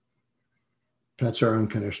 Pets are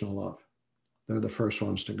unconditional love. They're the first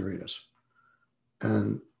ones to greet us.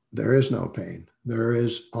 And there is no pain. There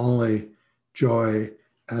is only joy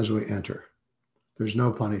as we enter. There's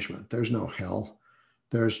no punishment. There's no hell.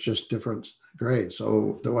 There's just different grades.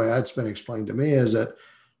 So the way it's been explained to me is that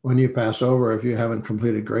when you pass over, if you haven't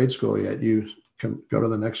completed grade school yet, you can go to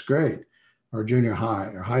the next grade, or junior high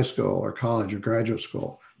or high school or college or graduate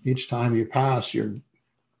school. Each time you pass, you're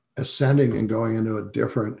ascending and going into a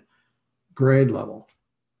different grade level.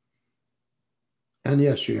 And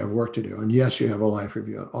yes, you have work to do. And yes, you have a life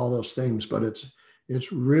review and all those things, but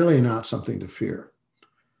it's really not something to fear.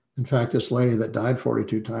 In fact, this lady that died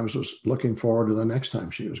 42 times was looking forward to the next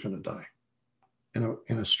time she was going to die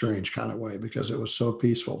in a strange kind of way, because it was so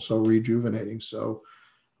peaceful, so rejuvenating, so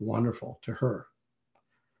wonderful to her.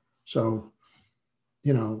 So,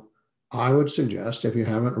 I would suggest, if you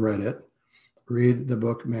haven't read it, read the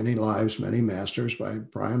book Many Lives, Many Masters by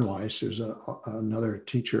Brian Weiss, who's another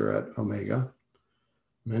teacher at Omega.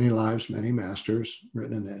 Many Lives, Many Masters,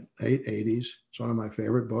 written in the late 80s. It's one of my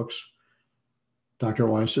favorite books. Dr.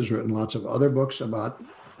 Weiss has written lots of other books about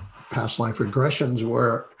past life regressions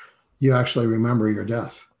where you actually remember your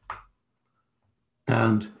death.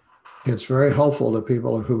 And it's very helpful to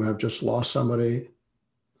people who have just lost somebody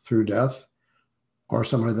through death or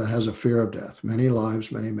somebody that has a fear of death. Many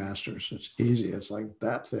Lives, Many Masters. It's easy. It's like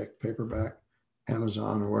that thick, paperback,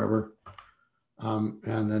 Amazon or wherever.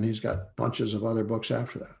 And then he's got bunches of other books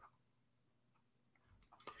after that.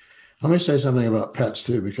 Let me say something about pets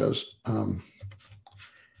too, because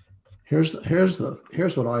here's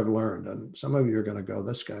what I've learned. And some of you are going to go,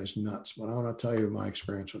 this guy's nuts, but I want to tell you my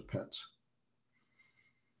experience with pets.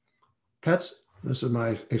 Pets, this is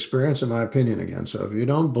my experience and my opinion again. So if you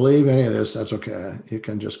don't believe any of this, that's okay. You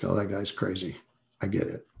can just go, that guy's crazy. I get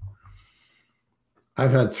it.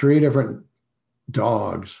 I've had 3 different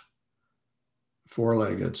dogs,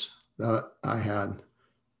 4-leggeds, that I had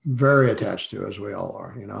very attached to, as we all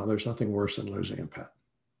are. You know, there's nothing worse than losing a pet.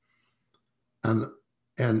 And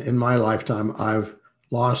in my lifetime, I've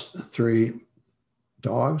lost 3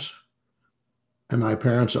 dogs, and my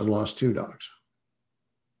parents have lost 2 dogs.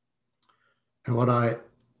 And what I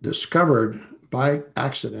discovered by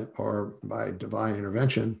accident or by divine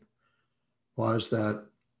intervention was that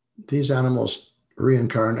these animals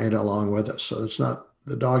reincarnate along with us. So it's not,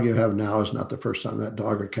 the dog you have now is not the first time that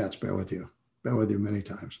dog or cat's been with you many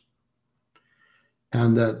times.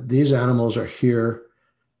 And that these animals are here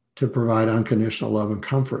to provide unconditional love and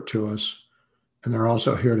comfort to us. And they're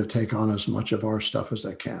also here to take on as much of our stuff as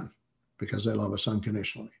they can because they love us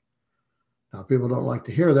unconditionally. Now, people don't like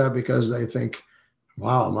to hear that because they think,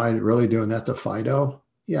 wow, am I really doing that to Fido?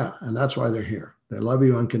 Yeah, and that's why they're here. They love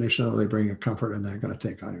you unconditionally, they bring you comfort, and they're going to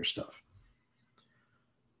take on your stuff.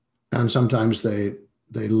 And sometimes they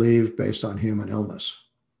leave based on human illness.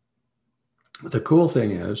 But the cool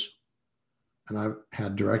thing is, and I've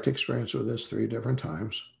had direct experience with this 3 different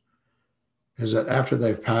times, is that after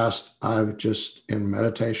they've passed, I've just, in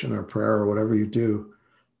meditation or prayer or whatever you do,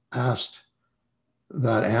 asked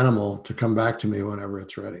that animal to come back to me whenever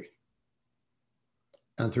it's ready.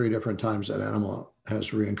 And 3 different times that animal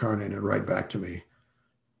has reincarnated right back to me.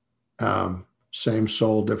 Same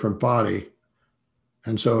soul, different body.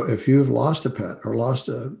 And so if you've lost a pet or lost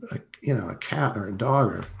a cat or a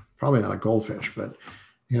dog, or probably not a goldfish, but,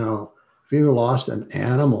 if you've lost an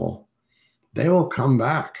animal, they will come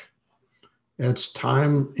back. It's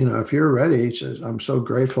time, if you're ready, I'm so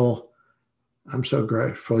grateful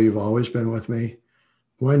you've always been with me.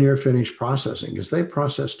 When you're finished processing, because they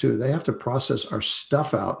process too, they have to process our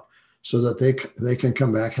stuff out so that they can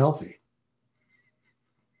come back healthy.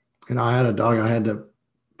 I had a dog I had to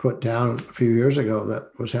put down a few years ago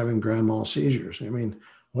that was having grand mal seizures. I mean,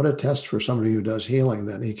 what a test for somebody who does healing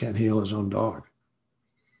that he can't heal his own dog.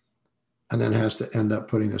 And then has to end up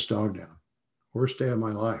putting this dog down. Worst day of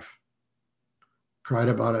my life. Cried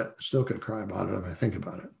about it, still could cry about it if I think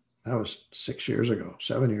about it. That was 7 years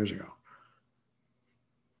ago.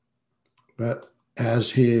 But as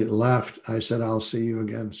he left, I said, I'll see you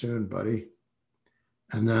again soon, buddy.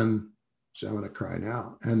 And then, so I'm going to cry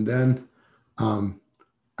now. And then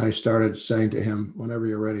I started saying to him, whenever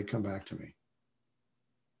you're ready, come back to me.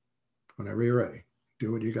 Whenever you're ready,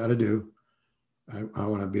 do what you got to do. I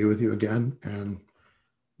want to be with you again. And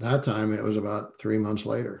that time it was about 3 months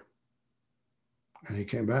later. And he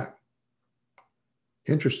came back.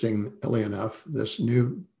 Interestingly enough, this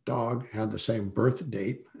new dog had the same birth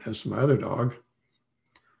date as my other dog,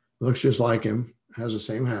 looks just like him, has the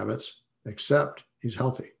same habits, except he's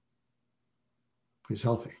healthy. He's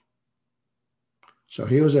healthy. So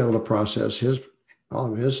he was able to process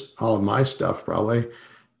all of my stuff probably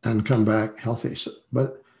and come back healthy.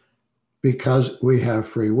 But because we have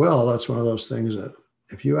free will, that's one of those things that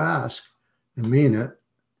if you ask and mean it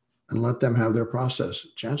and let them have their process,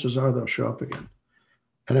 chances are they'll show up again.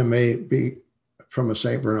 And it may be from a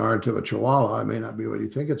St. Bernard to a Chihuahua. It may not be what you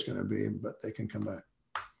think it's going to be, but they can come back.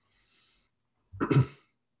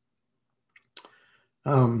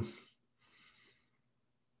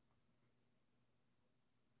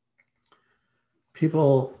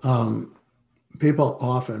 People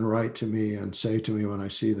often write to me and say to me when I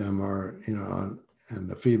see them, or and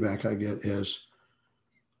the feedback I get is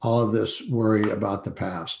all of this worry about the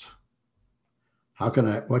past.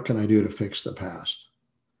 What can I do to fix the past?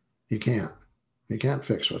 You can't. You can't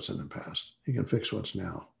fix what's in the past. You can fix what's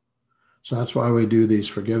now. So that's why we do these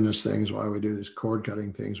forgiveness things, why we do these cord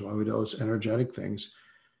cutting things, why we do those energetic things,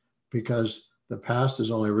 because The past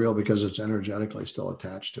is only real because it's energetically still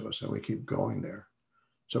attached to us, and we keep going there.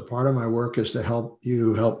 So part of my work is to help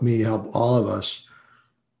you, help me, help all of us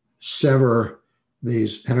sever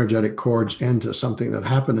these energetic cords into something that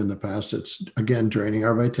happened in the past. It's, again, draining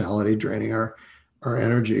our vitality, draining our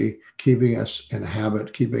energy, keeping us in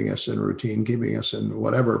habit, keeping us in routine, keeping us in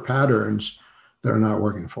whatever patterns that are not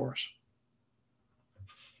working for us.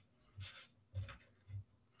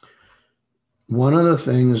 One of the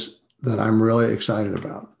things that I'm really excited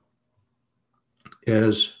about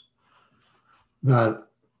is that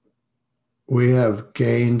we have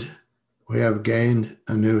gained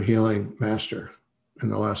a new healing master in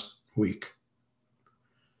the last week.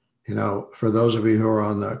 You know, for those of you who were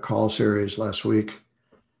on the call series last week,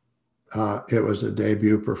 it was the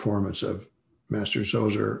debut performance of Master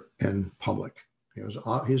Zoser in public.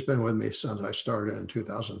 He's been with me since I started in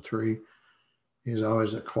 2003. He's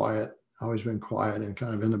always been quiet and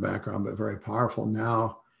kind of in the background, but very powerful.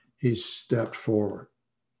 Now he's stepped forward.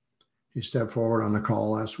 He stepped forward on the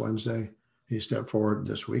call last Wednesday. He stepped forward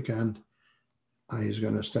this weekend. He's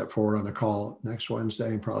going to step forward on the call next Wednesday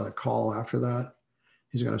and probably the call after that.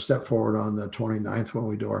 He's going to step forward on the 29th when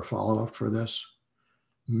we do our follow-up for this.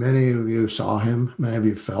 Many of you saw him. Many of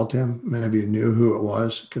you felt him. Many of you knew who it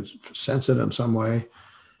was, could sense it in some way.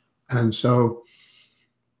 And so,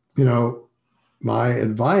 you know, my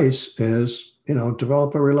advice is, you know,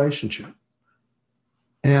 develop a relationship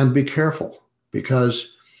and be careful,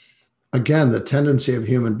 because, again, the tendency of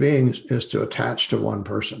human beings is to attach to one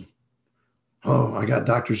person. Oh, I got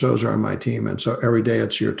Dr. Zoser on my team. And so every day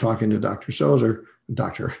you're talking to Dr. Zoser,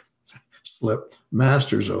 Master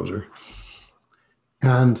Zoser.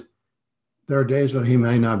 And there are days when he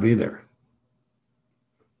may not be there.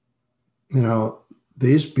 You know,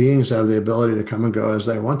 these beings have the ability to come and go as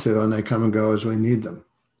they want to, and they come and go as we need them.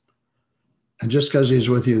 And just because he's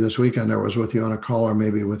with you this weekend, or was with you on a call, or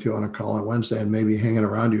maybe with you on a call on Wednesday, and maybe hanging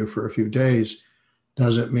around you for a few days,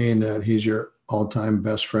 doesn't mean that he's your all-time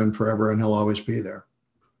best friend forever and he'll always be there.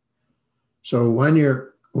 So when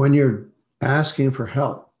you're asking for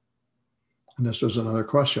help, and this was another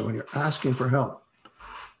question, when you're asking for help,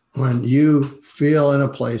 when you feel in a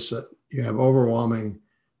place that you have overwhelming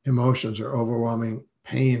emotions or overwhelming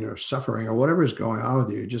pain or suffering or whatever is going on with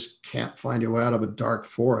you, you just can't find your way out of a dark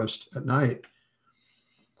forest at night,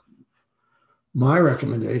 my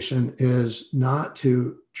recommendation is not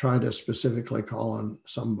to try to specifically call on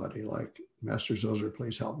somebody like Master Zoser,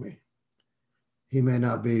 please help me. He may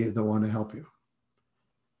not be the one to help you.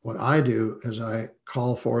 What I do is I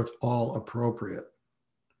call forth all appropriate.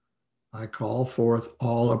 I call forth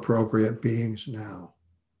all appropriate beings now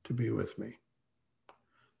to be with me.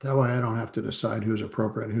 That way I don't have to decide who's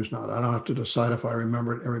appropriate and who's not. I don't have to decide if I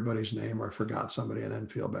remembered everybody's name or forgot somebody and then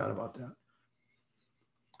feel bad about that.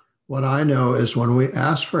 What I know is when we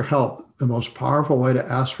ask for help, the most powerful way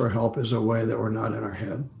to ask for help is a way that we're not in our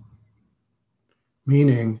head.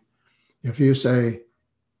 Meaning, if you say,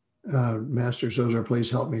 Master Zoser, please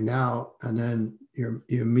help me now, and then you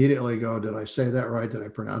immediately go, did I say that right? Did I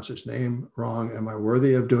pronounce his name wrong? Am I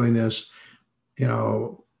worthy of doing this? You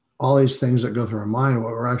know, all these things that go through our mind,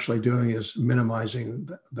 what we're actually doing is minimizing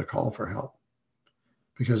the call for help,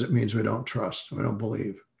 because it means we don't trust, we don't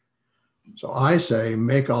believe. So I say,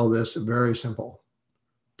 make all this very simple.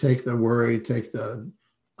 Take the worry, take the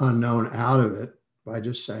unknown out of it by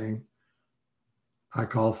just saying, I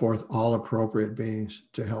call forth all appropriate beings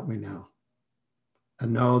to help me now.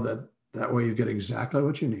 And know that that way you get exactly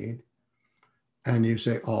what you need. And you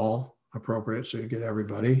say all appropriate, so you get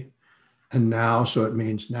everybody. And now, so it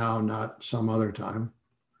means now, not some other time.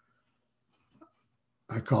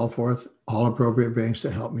 I call forth all appropriate beings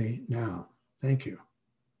to help me now. Thank you.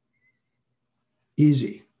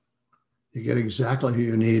 Easy. You get exactly who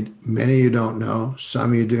you need. Many you don't know.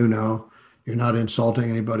 Some you do know. You're not insulting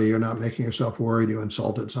anybody. You're not making yourself worried you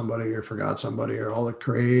insulted somebody or forgot somebody or all the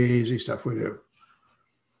crazy stuff we do.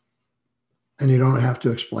 And you don't have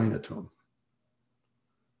to explain it to them.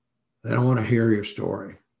 They don't want to hear your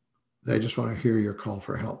story. They just want to hear your call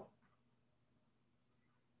for help.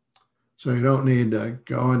 So you don't need to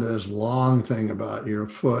go into this long thing about your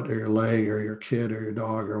foot or your leg or your kid or your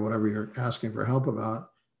dog or whatever you're asking for help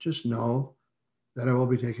about. Just know that it will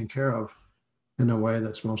be taken care of in a way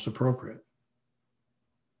that's most appropriate,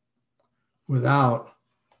 without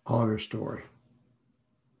all of your story.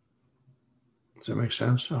 Does that make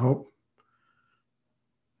sense? I hope.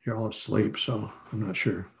 You're all asleep, so I'm not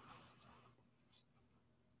sure.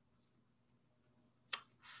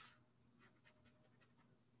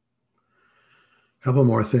 A couple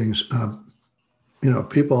more things. You know,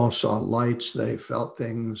 people saw lights, they felt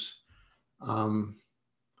things.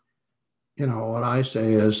 You what I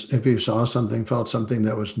say is if you saw something, felt something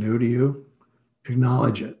that was new to you,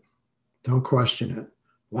 acknowledge it. Don't question it.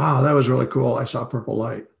 Wow, that was really cool. I saw purple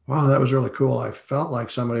light. Wow, that was really cool. I felt like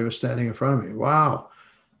somebody was standing in front of me. Wow,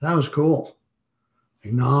 that was cool.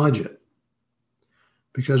 Acknowledge it.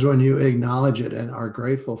 Because when you acknowledge it and are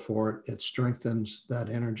grateful for it, it strengthens that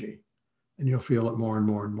energy and you'll feel it more and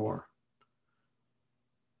more and more.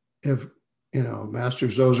 If, Master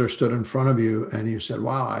Zoser stood in front of you and you said,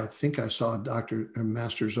 wow, I think I saw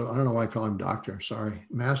Master Zoser. I don't know why I call him doctor. Sorry,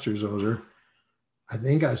 Master Zoser. I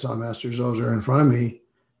think I saw Master Zoser in front of me,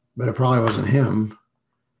 but it probably wasn't him.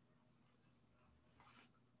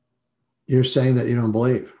 You're saying that you don't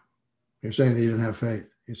believe. You're saying that you didn't have faith.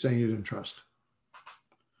 You're saying you didn't trust.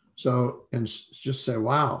 So, and just say,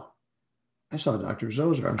 wow, I saw Dr.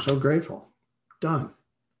 Zoser. I'm so grateful. Done.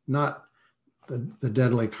 Not the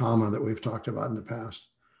deadly comma that we've talked about in the past.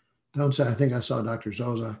 Don't say, I think I saw Dr.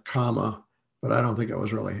 Zoser, comma, but I don't think it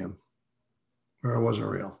was really him or it wasn't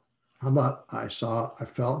real. How about I felt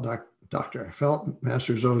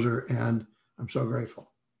Master Zoser and I'm so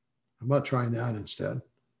grateful. How about trying that instead,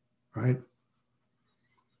 right?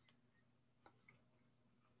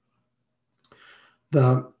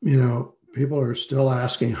 People are still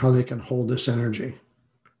asking how they can hold this energy.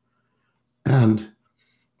 And,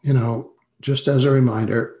 just as a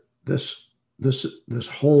reminder, this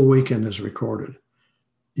whole weekend is recorded.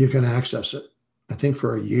 You can access it, I think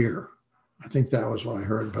for a year. I think that was what I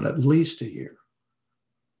heard, but at least a year.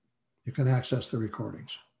 You can access the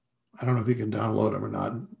recordings. I don't know if you can download them or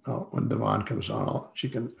not. When Devon comes on, she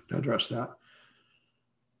can address that.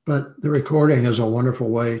 But the recording is a wonderful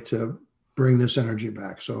way to bring this energy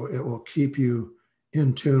back. So it will keep you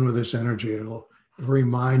in tune with this energy. It'll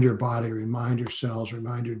remind your body, remind your cells,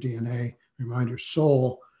 remind your DNA, remind your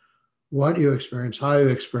soul what you experienced, how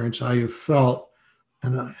you felt,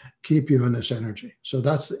 and keep you in this energy. So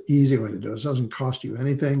that's the easy way to do it. It doesn't cost you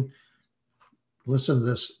anything. Listen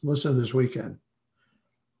to this weekend,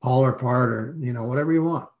 all or part, or whatever you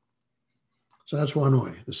want. So that's one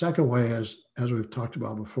way. The second way is, as we've talked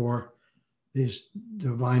about before, these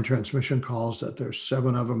divine transmission calls, that there's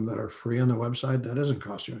 7 of them that are free on the website. That doesn't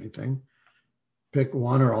cost you anything. Pick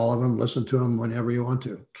one or all of them, listen to them whenever you want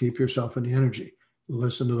to. Keep yourself in the energy.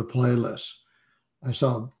 Listen to the playlists. I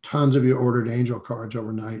saw tons of you ordered angel cards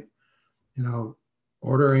overnight.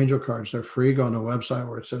 Order angel cards. They're free. Go on the website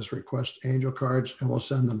where it says request angel cards and we'll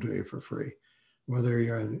send them to you for free. Whether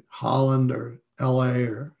you're in Holland or LA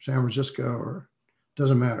or San Francisco, or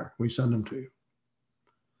doesn't matter. We send them to you.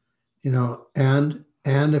 And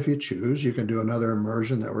if you choose, you can do another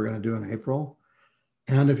immersion that we're going to do in April.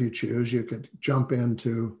 And if you choose, you could jump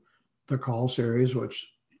into the call series,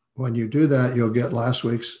 which when you do that, you'll get last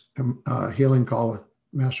week's healing call with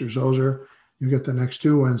Master Zoser. You get the next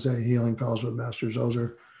 2 Wednesday healing calls with Master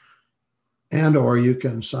Zoser. Or you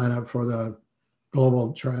can sign up for the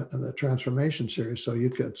the transformation series. So you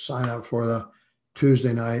could sign up for the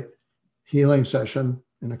Tuesday night healing session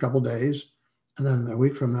in a couple of days. And then a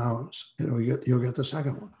week from now, you'll get the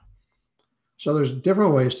second one. So there's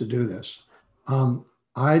different ways to do this.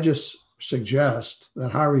 I just suggest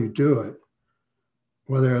that however you do it,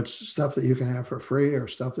 whether it's stuff that you can have for free or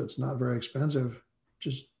stuff that's not very expensive,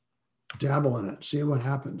 just dabble in it, see what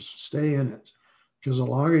happens, stay in it. Because the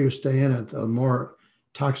longer you stay in it, the more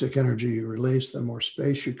toxic energy you release, the more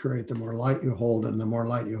space you create, the more light you hold, and the more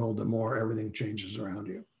light you hold, the more everything changes around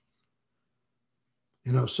you.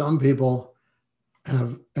 Some people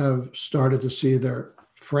have started to see their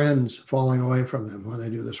friends falling away from them when they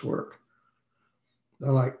do this work.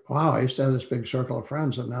 They're like, wow, I used to have this big circle of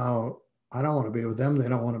friends and now I don't want to be with them. They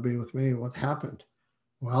don't want to be with me. What happened?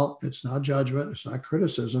 Well, it's not judgment. It's not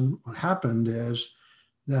criticism. What happened is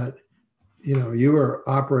that, you were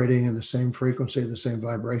operating in the same frequency, the same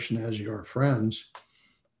vibration as your friends.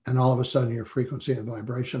 And all of a sudden your frequency and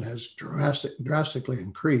vibration has drastically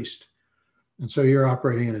increased. And so you're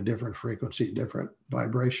operating in a different frequency, different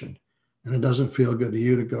vibration. And it doesn't feel good to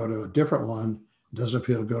you to go to a different one. It doesn't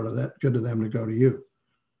feel good to them to go to you.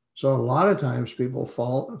 So a lot of times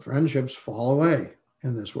friendships fall away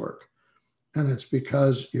in this work. And it's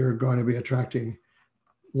because you're going to be attracting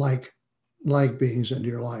like beings into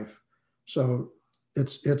your life. So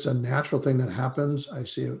it's a natural thing that happens. I've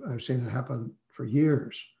seen it happen for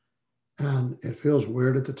years. And it feels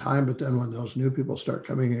weird at the time, but then when those new people start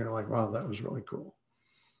coming in, you're like, wow, that was really cool.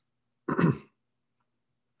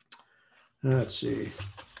 Let's see.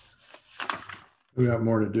 We got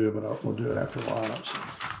more to do, but we'll do it after a while.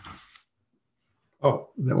 Oh,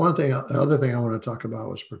 the other thing I want to talk about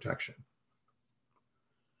was protection.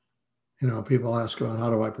 People ask about how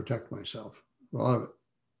do I protect myself? A lot of it,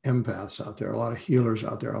 empaths out there, a lot of healers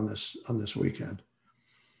out there on this weekend.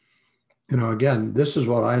 Again, this is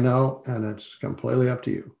what I know, and it's completely up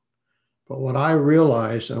to you. But what I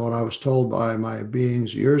realized and what I was told by my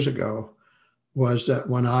beings years ago was that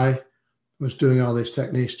when I was doing all these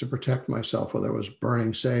techniques to protect myself, whether it was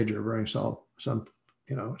burning sage or burning sal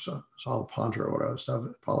pantra or whatever stuff,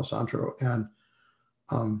 Palo Santo, and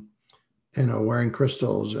wearing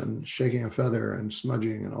crystals and shaking a feather and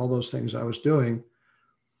smudging and all those things I was doing,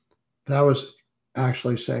 that was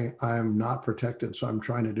actually saying I'm not protected, so I'm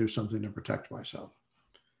trying to do something to protect myself.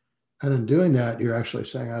 And in doing that, you're actually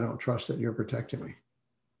saying, I don't trust that you're protecting me.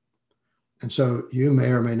 And so you may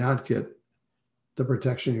or may not get the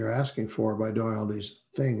protection you're asking for by doing all these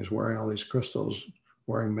things, wearing all these crystals,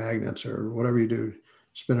 wearing magnets, or whatever you do,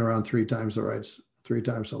 spin around 3 times the right, 3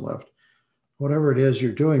 times the left. Whatever it is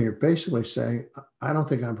you're doing, you're basically saying, I don't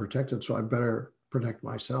think I'm protected, so I better protect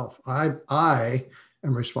myself. I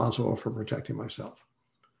am responsible for protecting myself.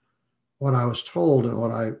 What I was told and what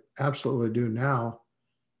I absolutely do now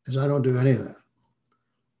is I don't do any of that.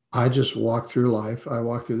 I just walk through life. I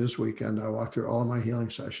walk through this weekend. I walk through all of my healing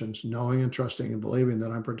sessions, knowing and trusting and believing that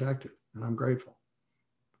I'm protected, and I'm grateful.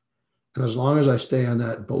 And as long as I stay in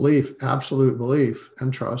that belief, absolute belief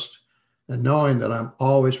and trust, and knowing that I'm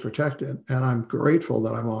always protected, and I'm grateful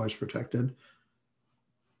that I'm always protected,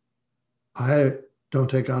 I don't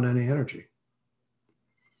take on any energy.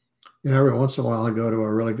 Every once in a while I go to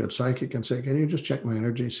a really good psychic and say, can you just check my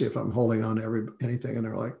energy, see if I'm holding on to anything? And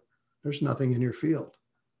they're like, there's nothing in your field.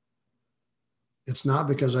 It's not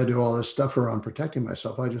because I do all this stuff around protecting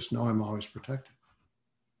myself. I just know I'm always protected.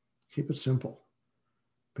 Keep it simple.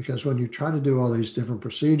 Because when you try to do all these different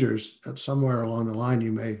procedures, at somewhere along the line,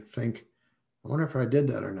 you may think, I wonder if I did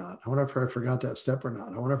that or not. I wonder if I forgot that step or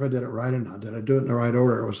not. I wonder if I did it right or not. Did I do it in the right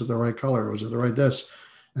order? Was it the right color? Was it the right this?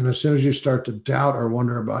 And as soon as you start to doubt or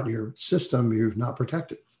wonder about your system, you're not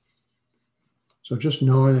protected. So just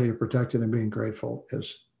knowing that you're protected and being grateful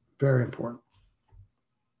is very important.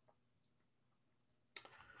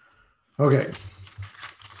 Okay.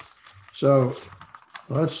 So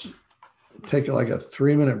let's take like a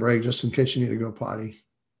 3-minute break just in case you need to go potty.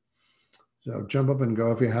 So jump up and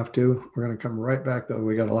go if you have to. We're going to come right back, though.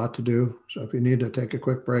 We got a lot to do. So if you need to take a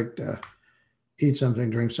quick break, eat something,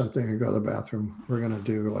 drink something, and go to the bathroom, we're going to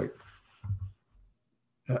do like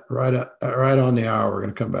right on the hour. We're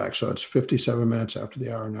going to come back. So it's 57 minutes after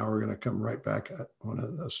the hour. Now we're going to come right back at when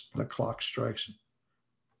the clock strikes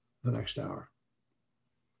the next hour.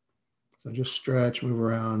 So just stretch, move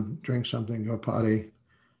around, drink something, go potty,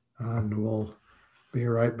 and we'll be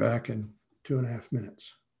right back in 2.5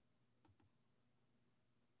 minutes.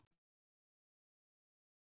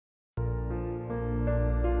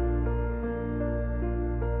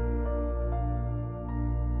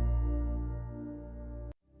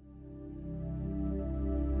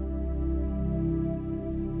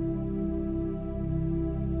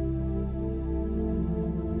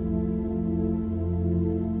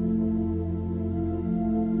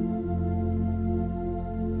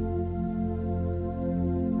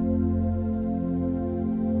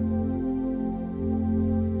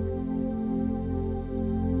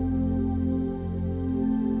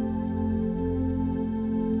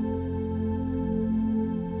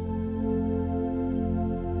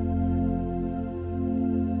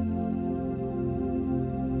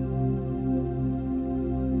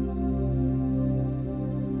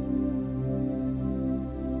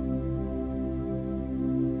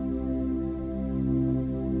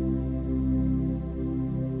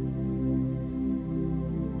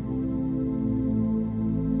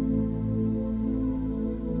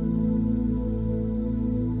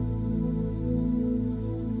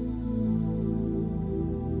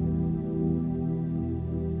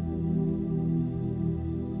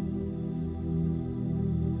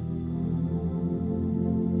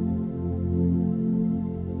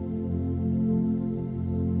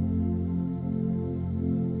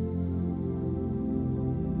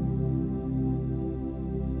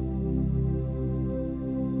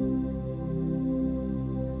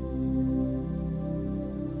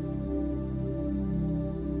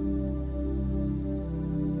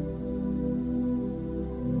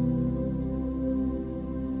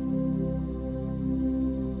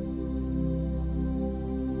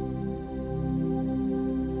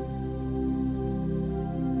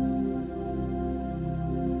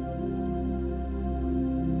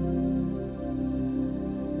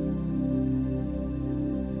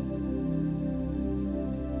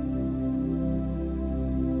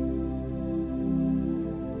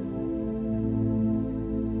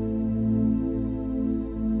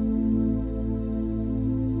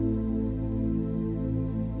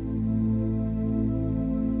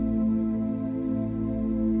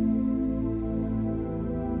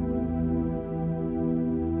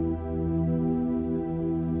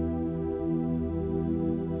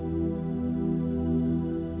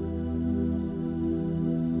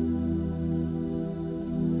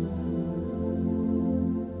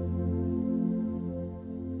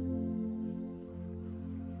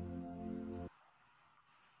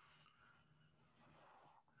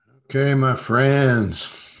 Okay, my friends,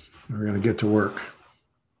 we're going to get to work.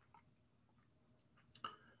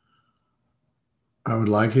 I would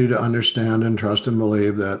like you to understand and trust and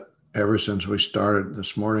believe that ever since we started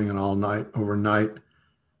this morning and all night, overnight,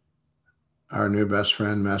 our new best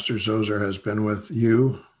friend, Master Zoser, has been with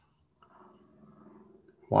you,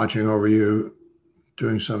 watching over you,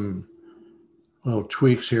 doing some little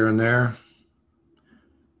tweaks here and there.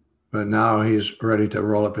 But now he's ready to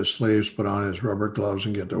roll up his sleeves, put on his rubber gloves,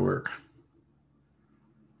 and get to work.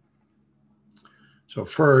 So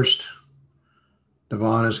first,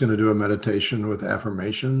 Devon is going to do a meditation with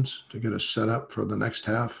affirmations to get us set up for the next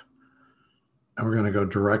half. And we're going to go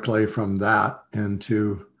directly from that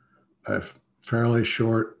into a fairly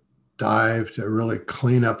short dive to really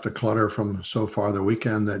clean up the clutter from so far the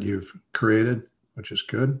weekend that you've created, which is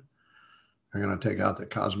good. You're going to take out the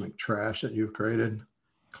cosmic trash that you've created,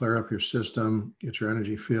 clear up your system, get your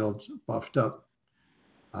energy fields buffed up.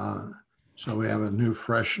 So we have a new,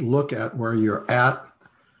 fresh look at where you're at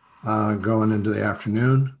going into the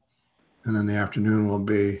afternoon. And then the afternoon will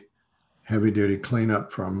be heavy duty cleanup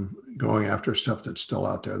from going after stuff that's still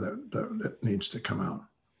out there that needs to come out.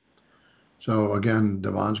 So again,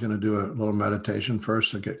 Devon's going to do a little meditation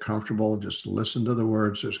first to get comfortable. Just listen to the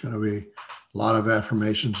words. There's going to be a lot of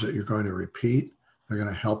affirmations that you're going to repeat. They're going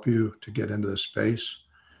to help you to get into the space.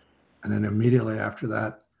 And then immediately after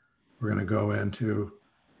that, we're going to go into,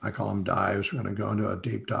 I call them dives. We're going to go into a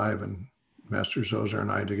deep dive, and Master Zoser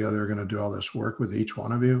and I together are going to do all this work with each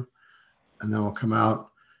one of you. And then we'll come out,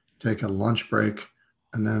 take a lunch break,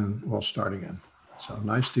 and then we'll start again. So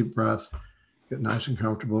nice deep breath, get nice and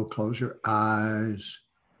comfortable, close your eyes,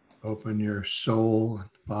 open your soul and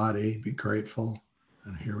body, be grateful,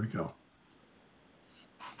 and here we go.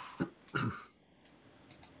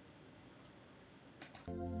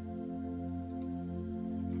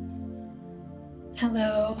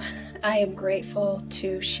 Hello, I am grateful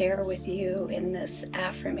to share with you in this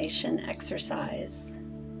affirmation exercise.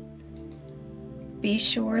 Be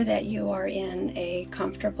sure that you are in a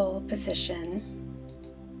comfortable position.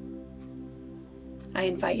 I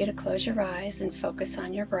invite you to close your eyes and focus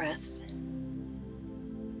on your breath.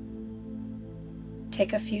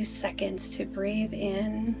 Take a few seconds to breathe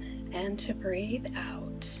in and to breathe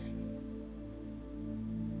out.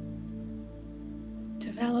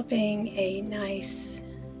 Developing a nice,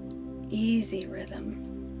 easy rhythm.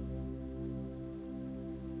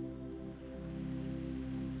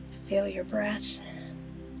 Feel your breath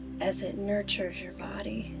as it nurtures your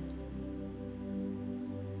body,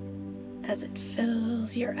 as it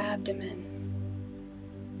fills your abdomen.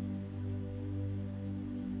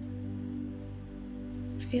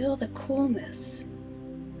 Feel the coolness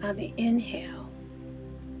on the inhale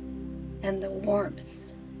and the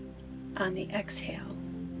warmth on the exhale.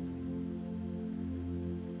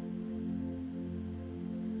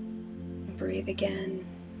 Breathe again,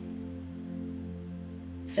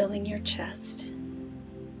 filling your chest,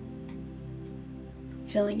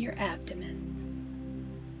 filling your abdomen.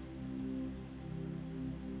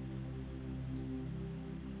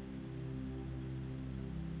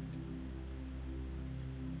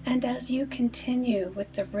 And as you continue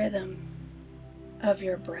with the rhythm of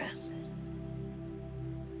your breath,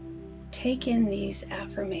 take in these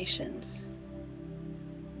affirmations.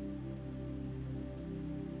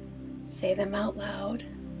 Say them out loud.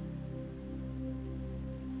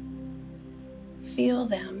 Feel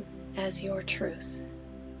them as your truth.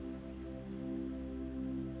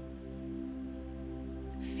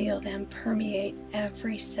 Feel them permeate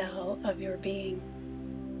every cell of your being,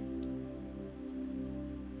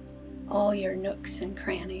 all your nooks and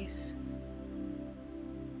crannies,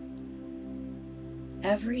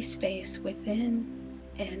 every space within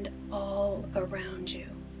and all around you.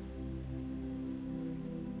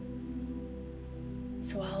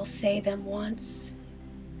 So I'll say them once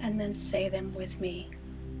and then say them with me.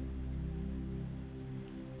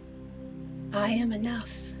 I am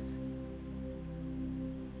enough.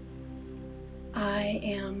 I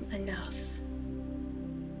am enough.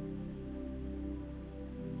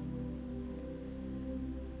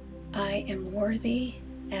 I am worthy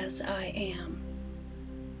as I am.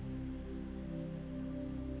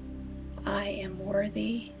 I am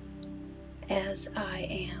worthy as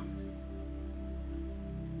I am.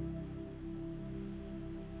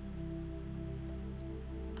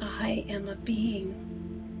 I am a being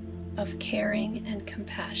of caring and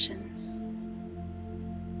compassion.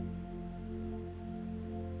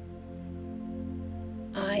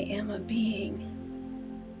 I am a being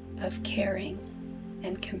of caring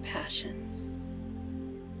and compassion.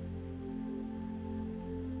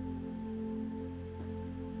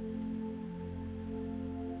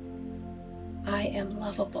 I am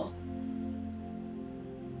lovable.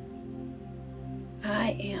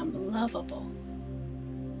 I am lovable.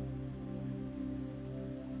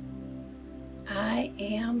 I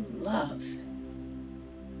am love.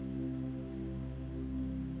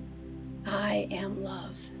 I am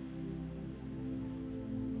love.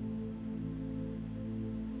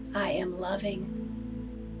 I am loving.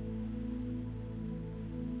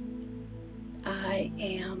 I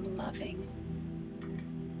am loving.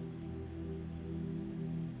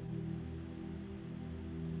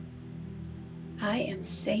 I am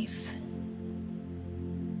safe.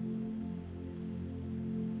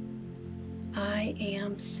 I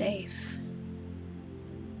am safe.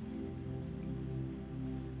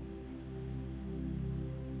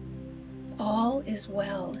 All is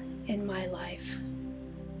well in my life.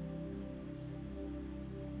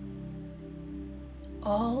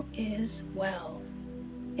 All is well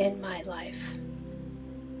in my life.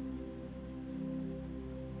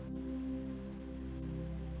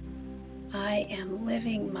 I am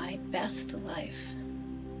living my best life.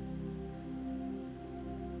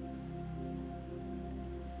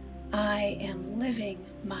 I am living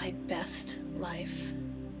my best life.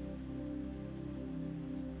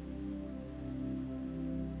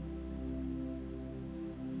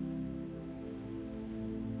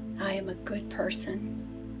 I am a good person.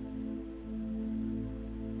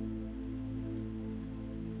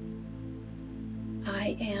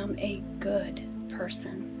 I am a good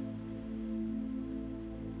person.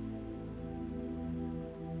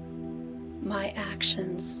 My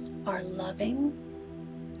actions are loving,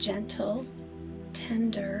 gentle,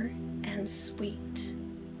 tender, and sweet.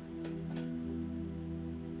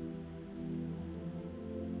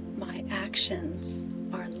 My actions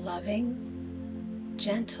are loving,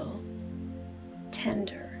 gentle,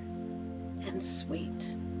 tender, and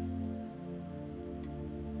sweet.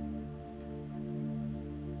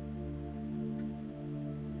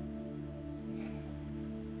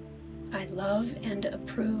 I love and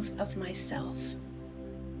approve of myself.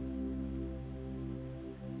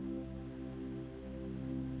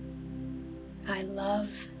 I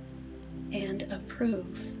love and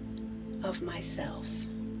approve of myself.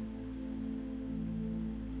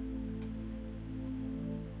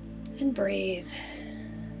 And breathe.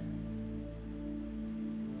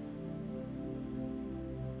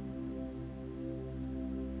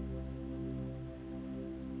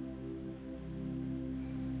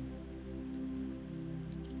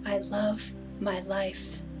 I love my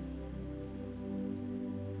life.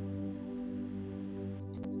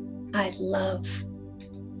 I love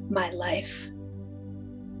my life.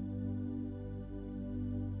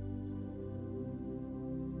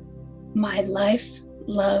 My life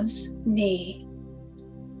loves me.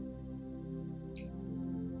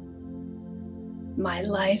 My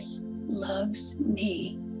life loves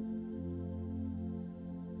me.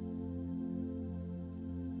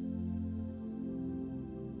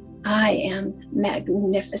 I am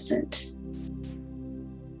magnificent.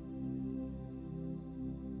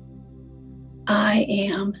 I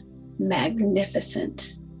am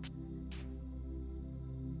magnificent.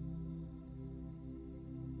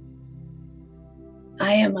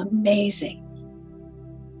 I am amazing.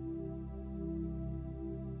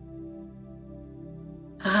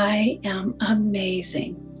 I am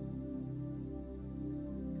amazing.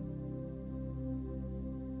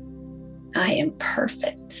 I am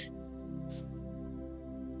perfect.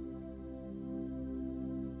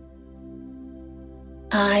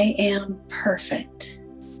 I am perfect.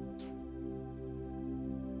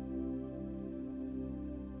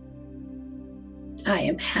 I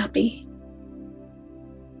am happy.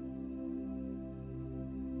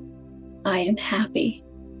 I am happy.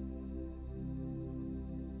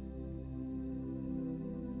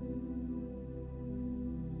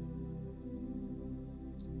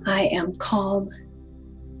 I am calm.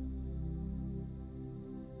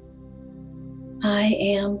 I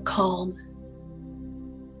am calm.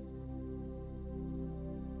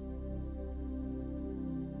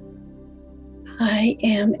 I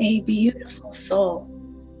am a beautiful soul.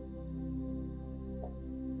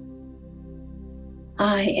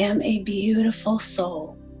 I am a beautiful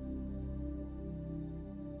soul.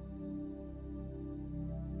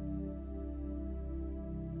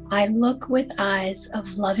 I look with eyes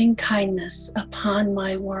of loving kindness upon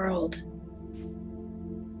my world.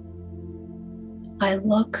 I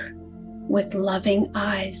look with loving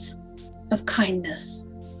eyes of kindness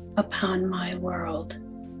upon my world.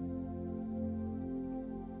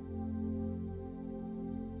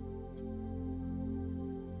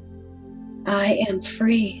 I am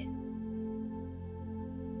free.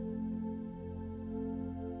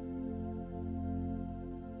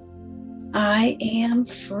 I am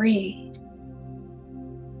free.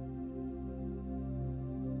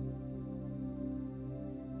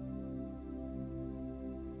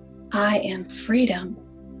 I am freedom.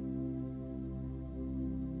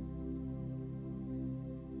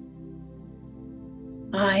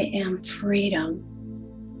 I am freedom.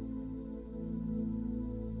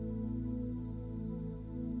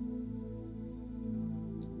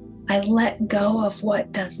 I let go of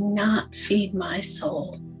what does not feed my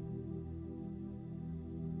soul.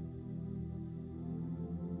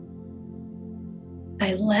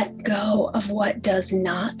 I let go of what does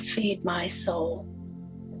not feed my soul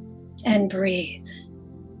and breathe.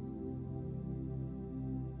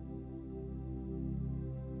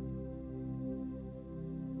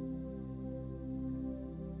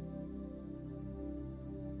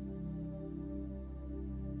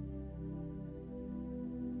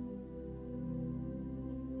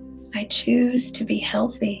 I choose to be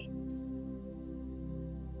healthy.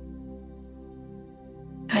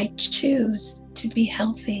 I choose to be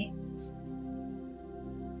healthy.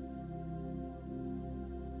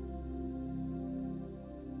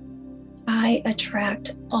 I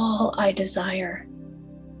attract all I desire.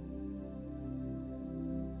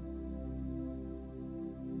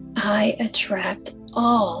 I attract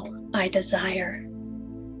all I desire.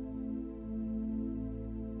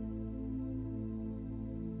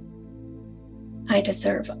 I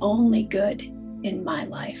deserve only good in my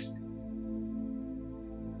life.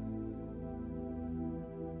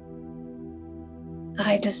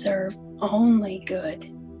 I deserve only good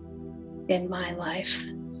in my life.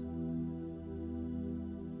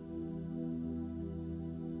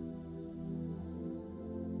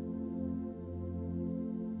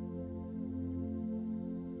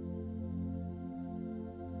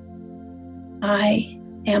 I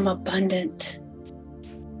am abundant.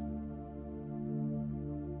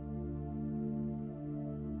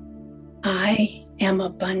 I am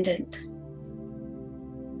abundant.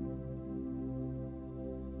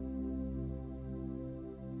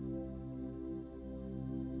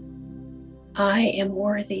 I am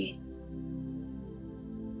worthy.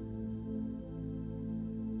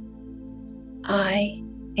 I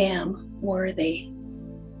am worthy.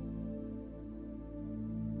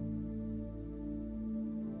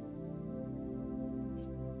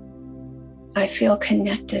 I feel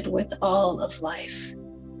connected with all of life.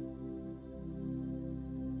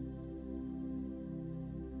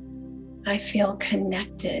 I feel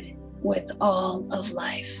connected with all of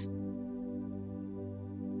life.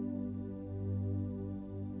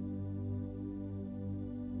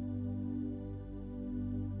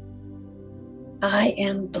 I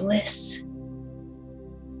am bliss.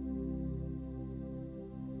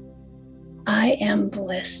 I am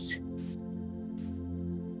bliss.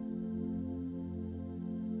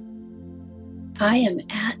 I am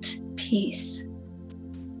at peace.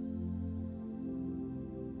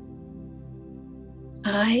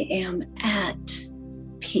 I am at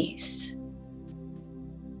peace.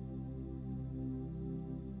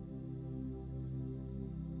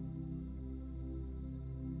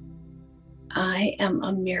 I am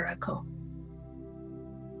a miracle.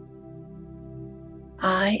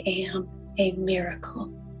 I am a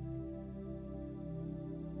miracle.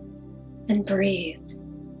 And breathe.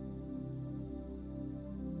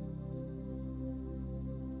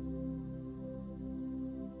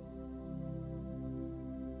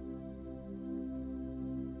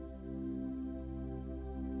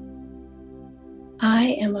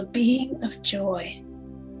 I am a being of joy.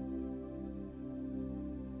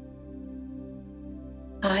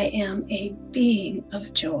 I am a being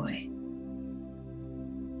of joy.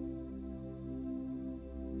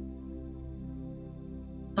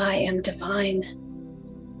 I am divine.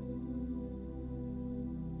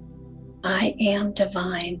 I am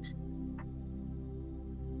divine.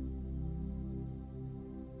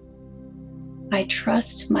 I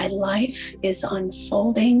trust my life is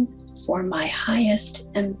unfolding for my highest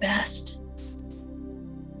and best.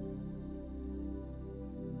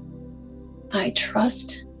 I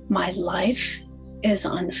trust my life is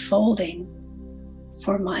unfolding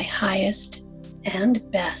for my highest and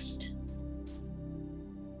best.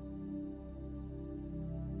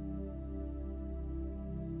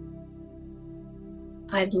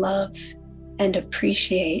 I love and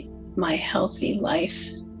appreciate my healthy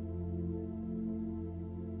life.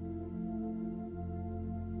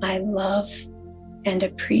 I love and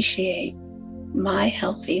appreciate my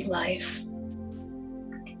healthy life.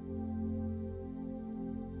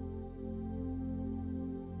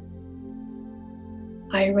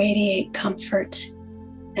 I radiate comfort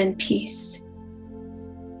and peace.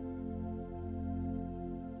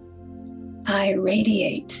 I I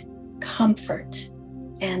radiate comfort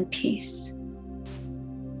and peace.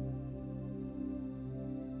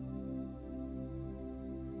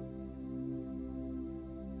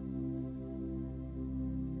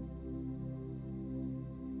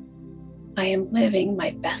 I am living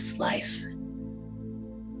my best life.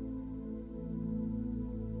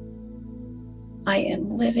 I am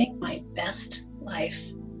living my best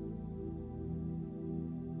life.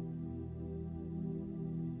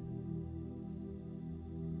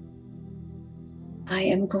 I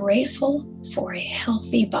am grateful for a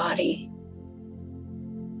healthy body.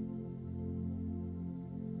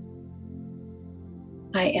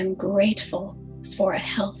 I am grateful for a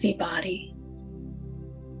healthy body.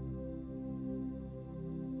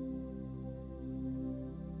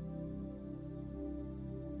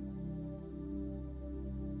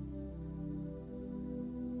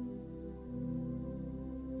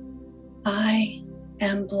 I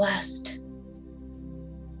am blessed.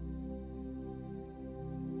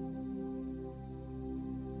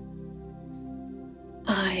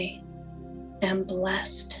 I am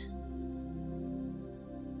blessed.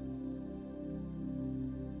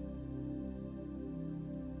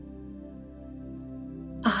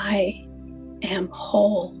 I am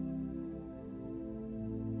whole.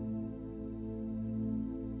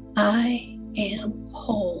 I am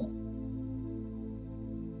whole.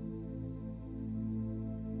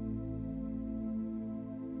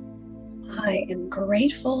 I am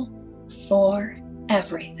grateful for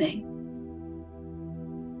everything.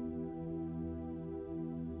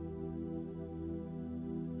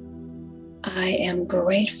 I am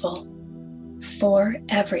grateful for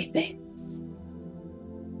everything.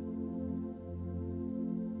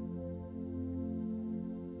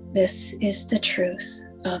 This is the truth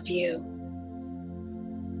of you.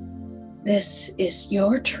 This is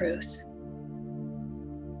your truth.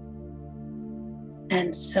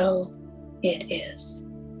 And so it is.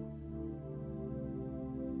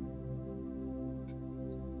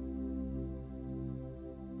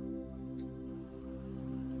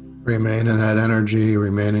 Remain in that energy,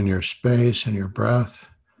 remain in your space and your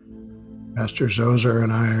breath. Master Zoser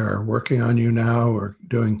and I are working on you now. We're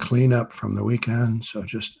doing cleanup from the weekend, so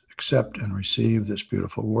just accept and receive this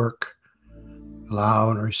beautiful work.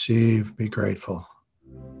 Allow and receive, be grateful.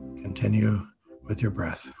 Continue with your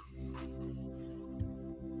breath.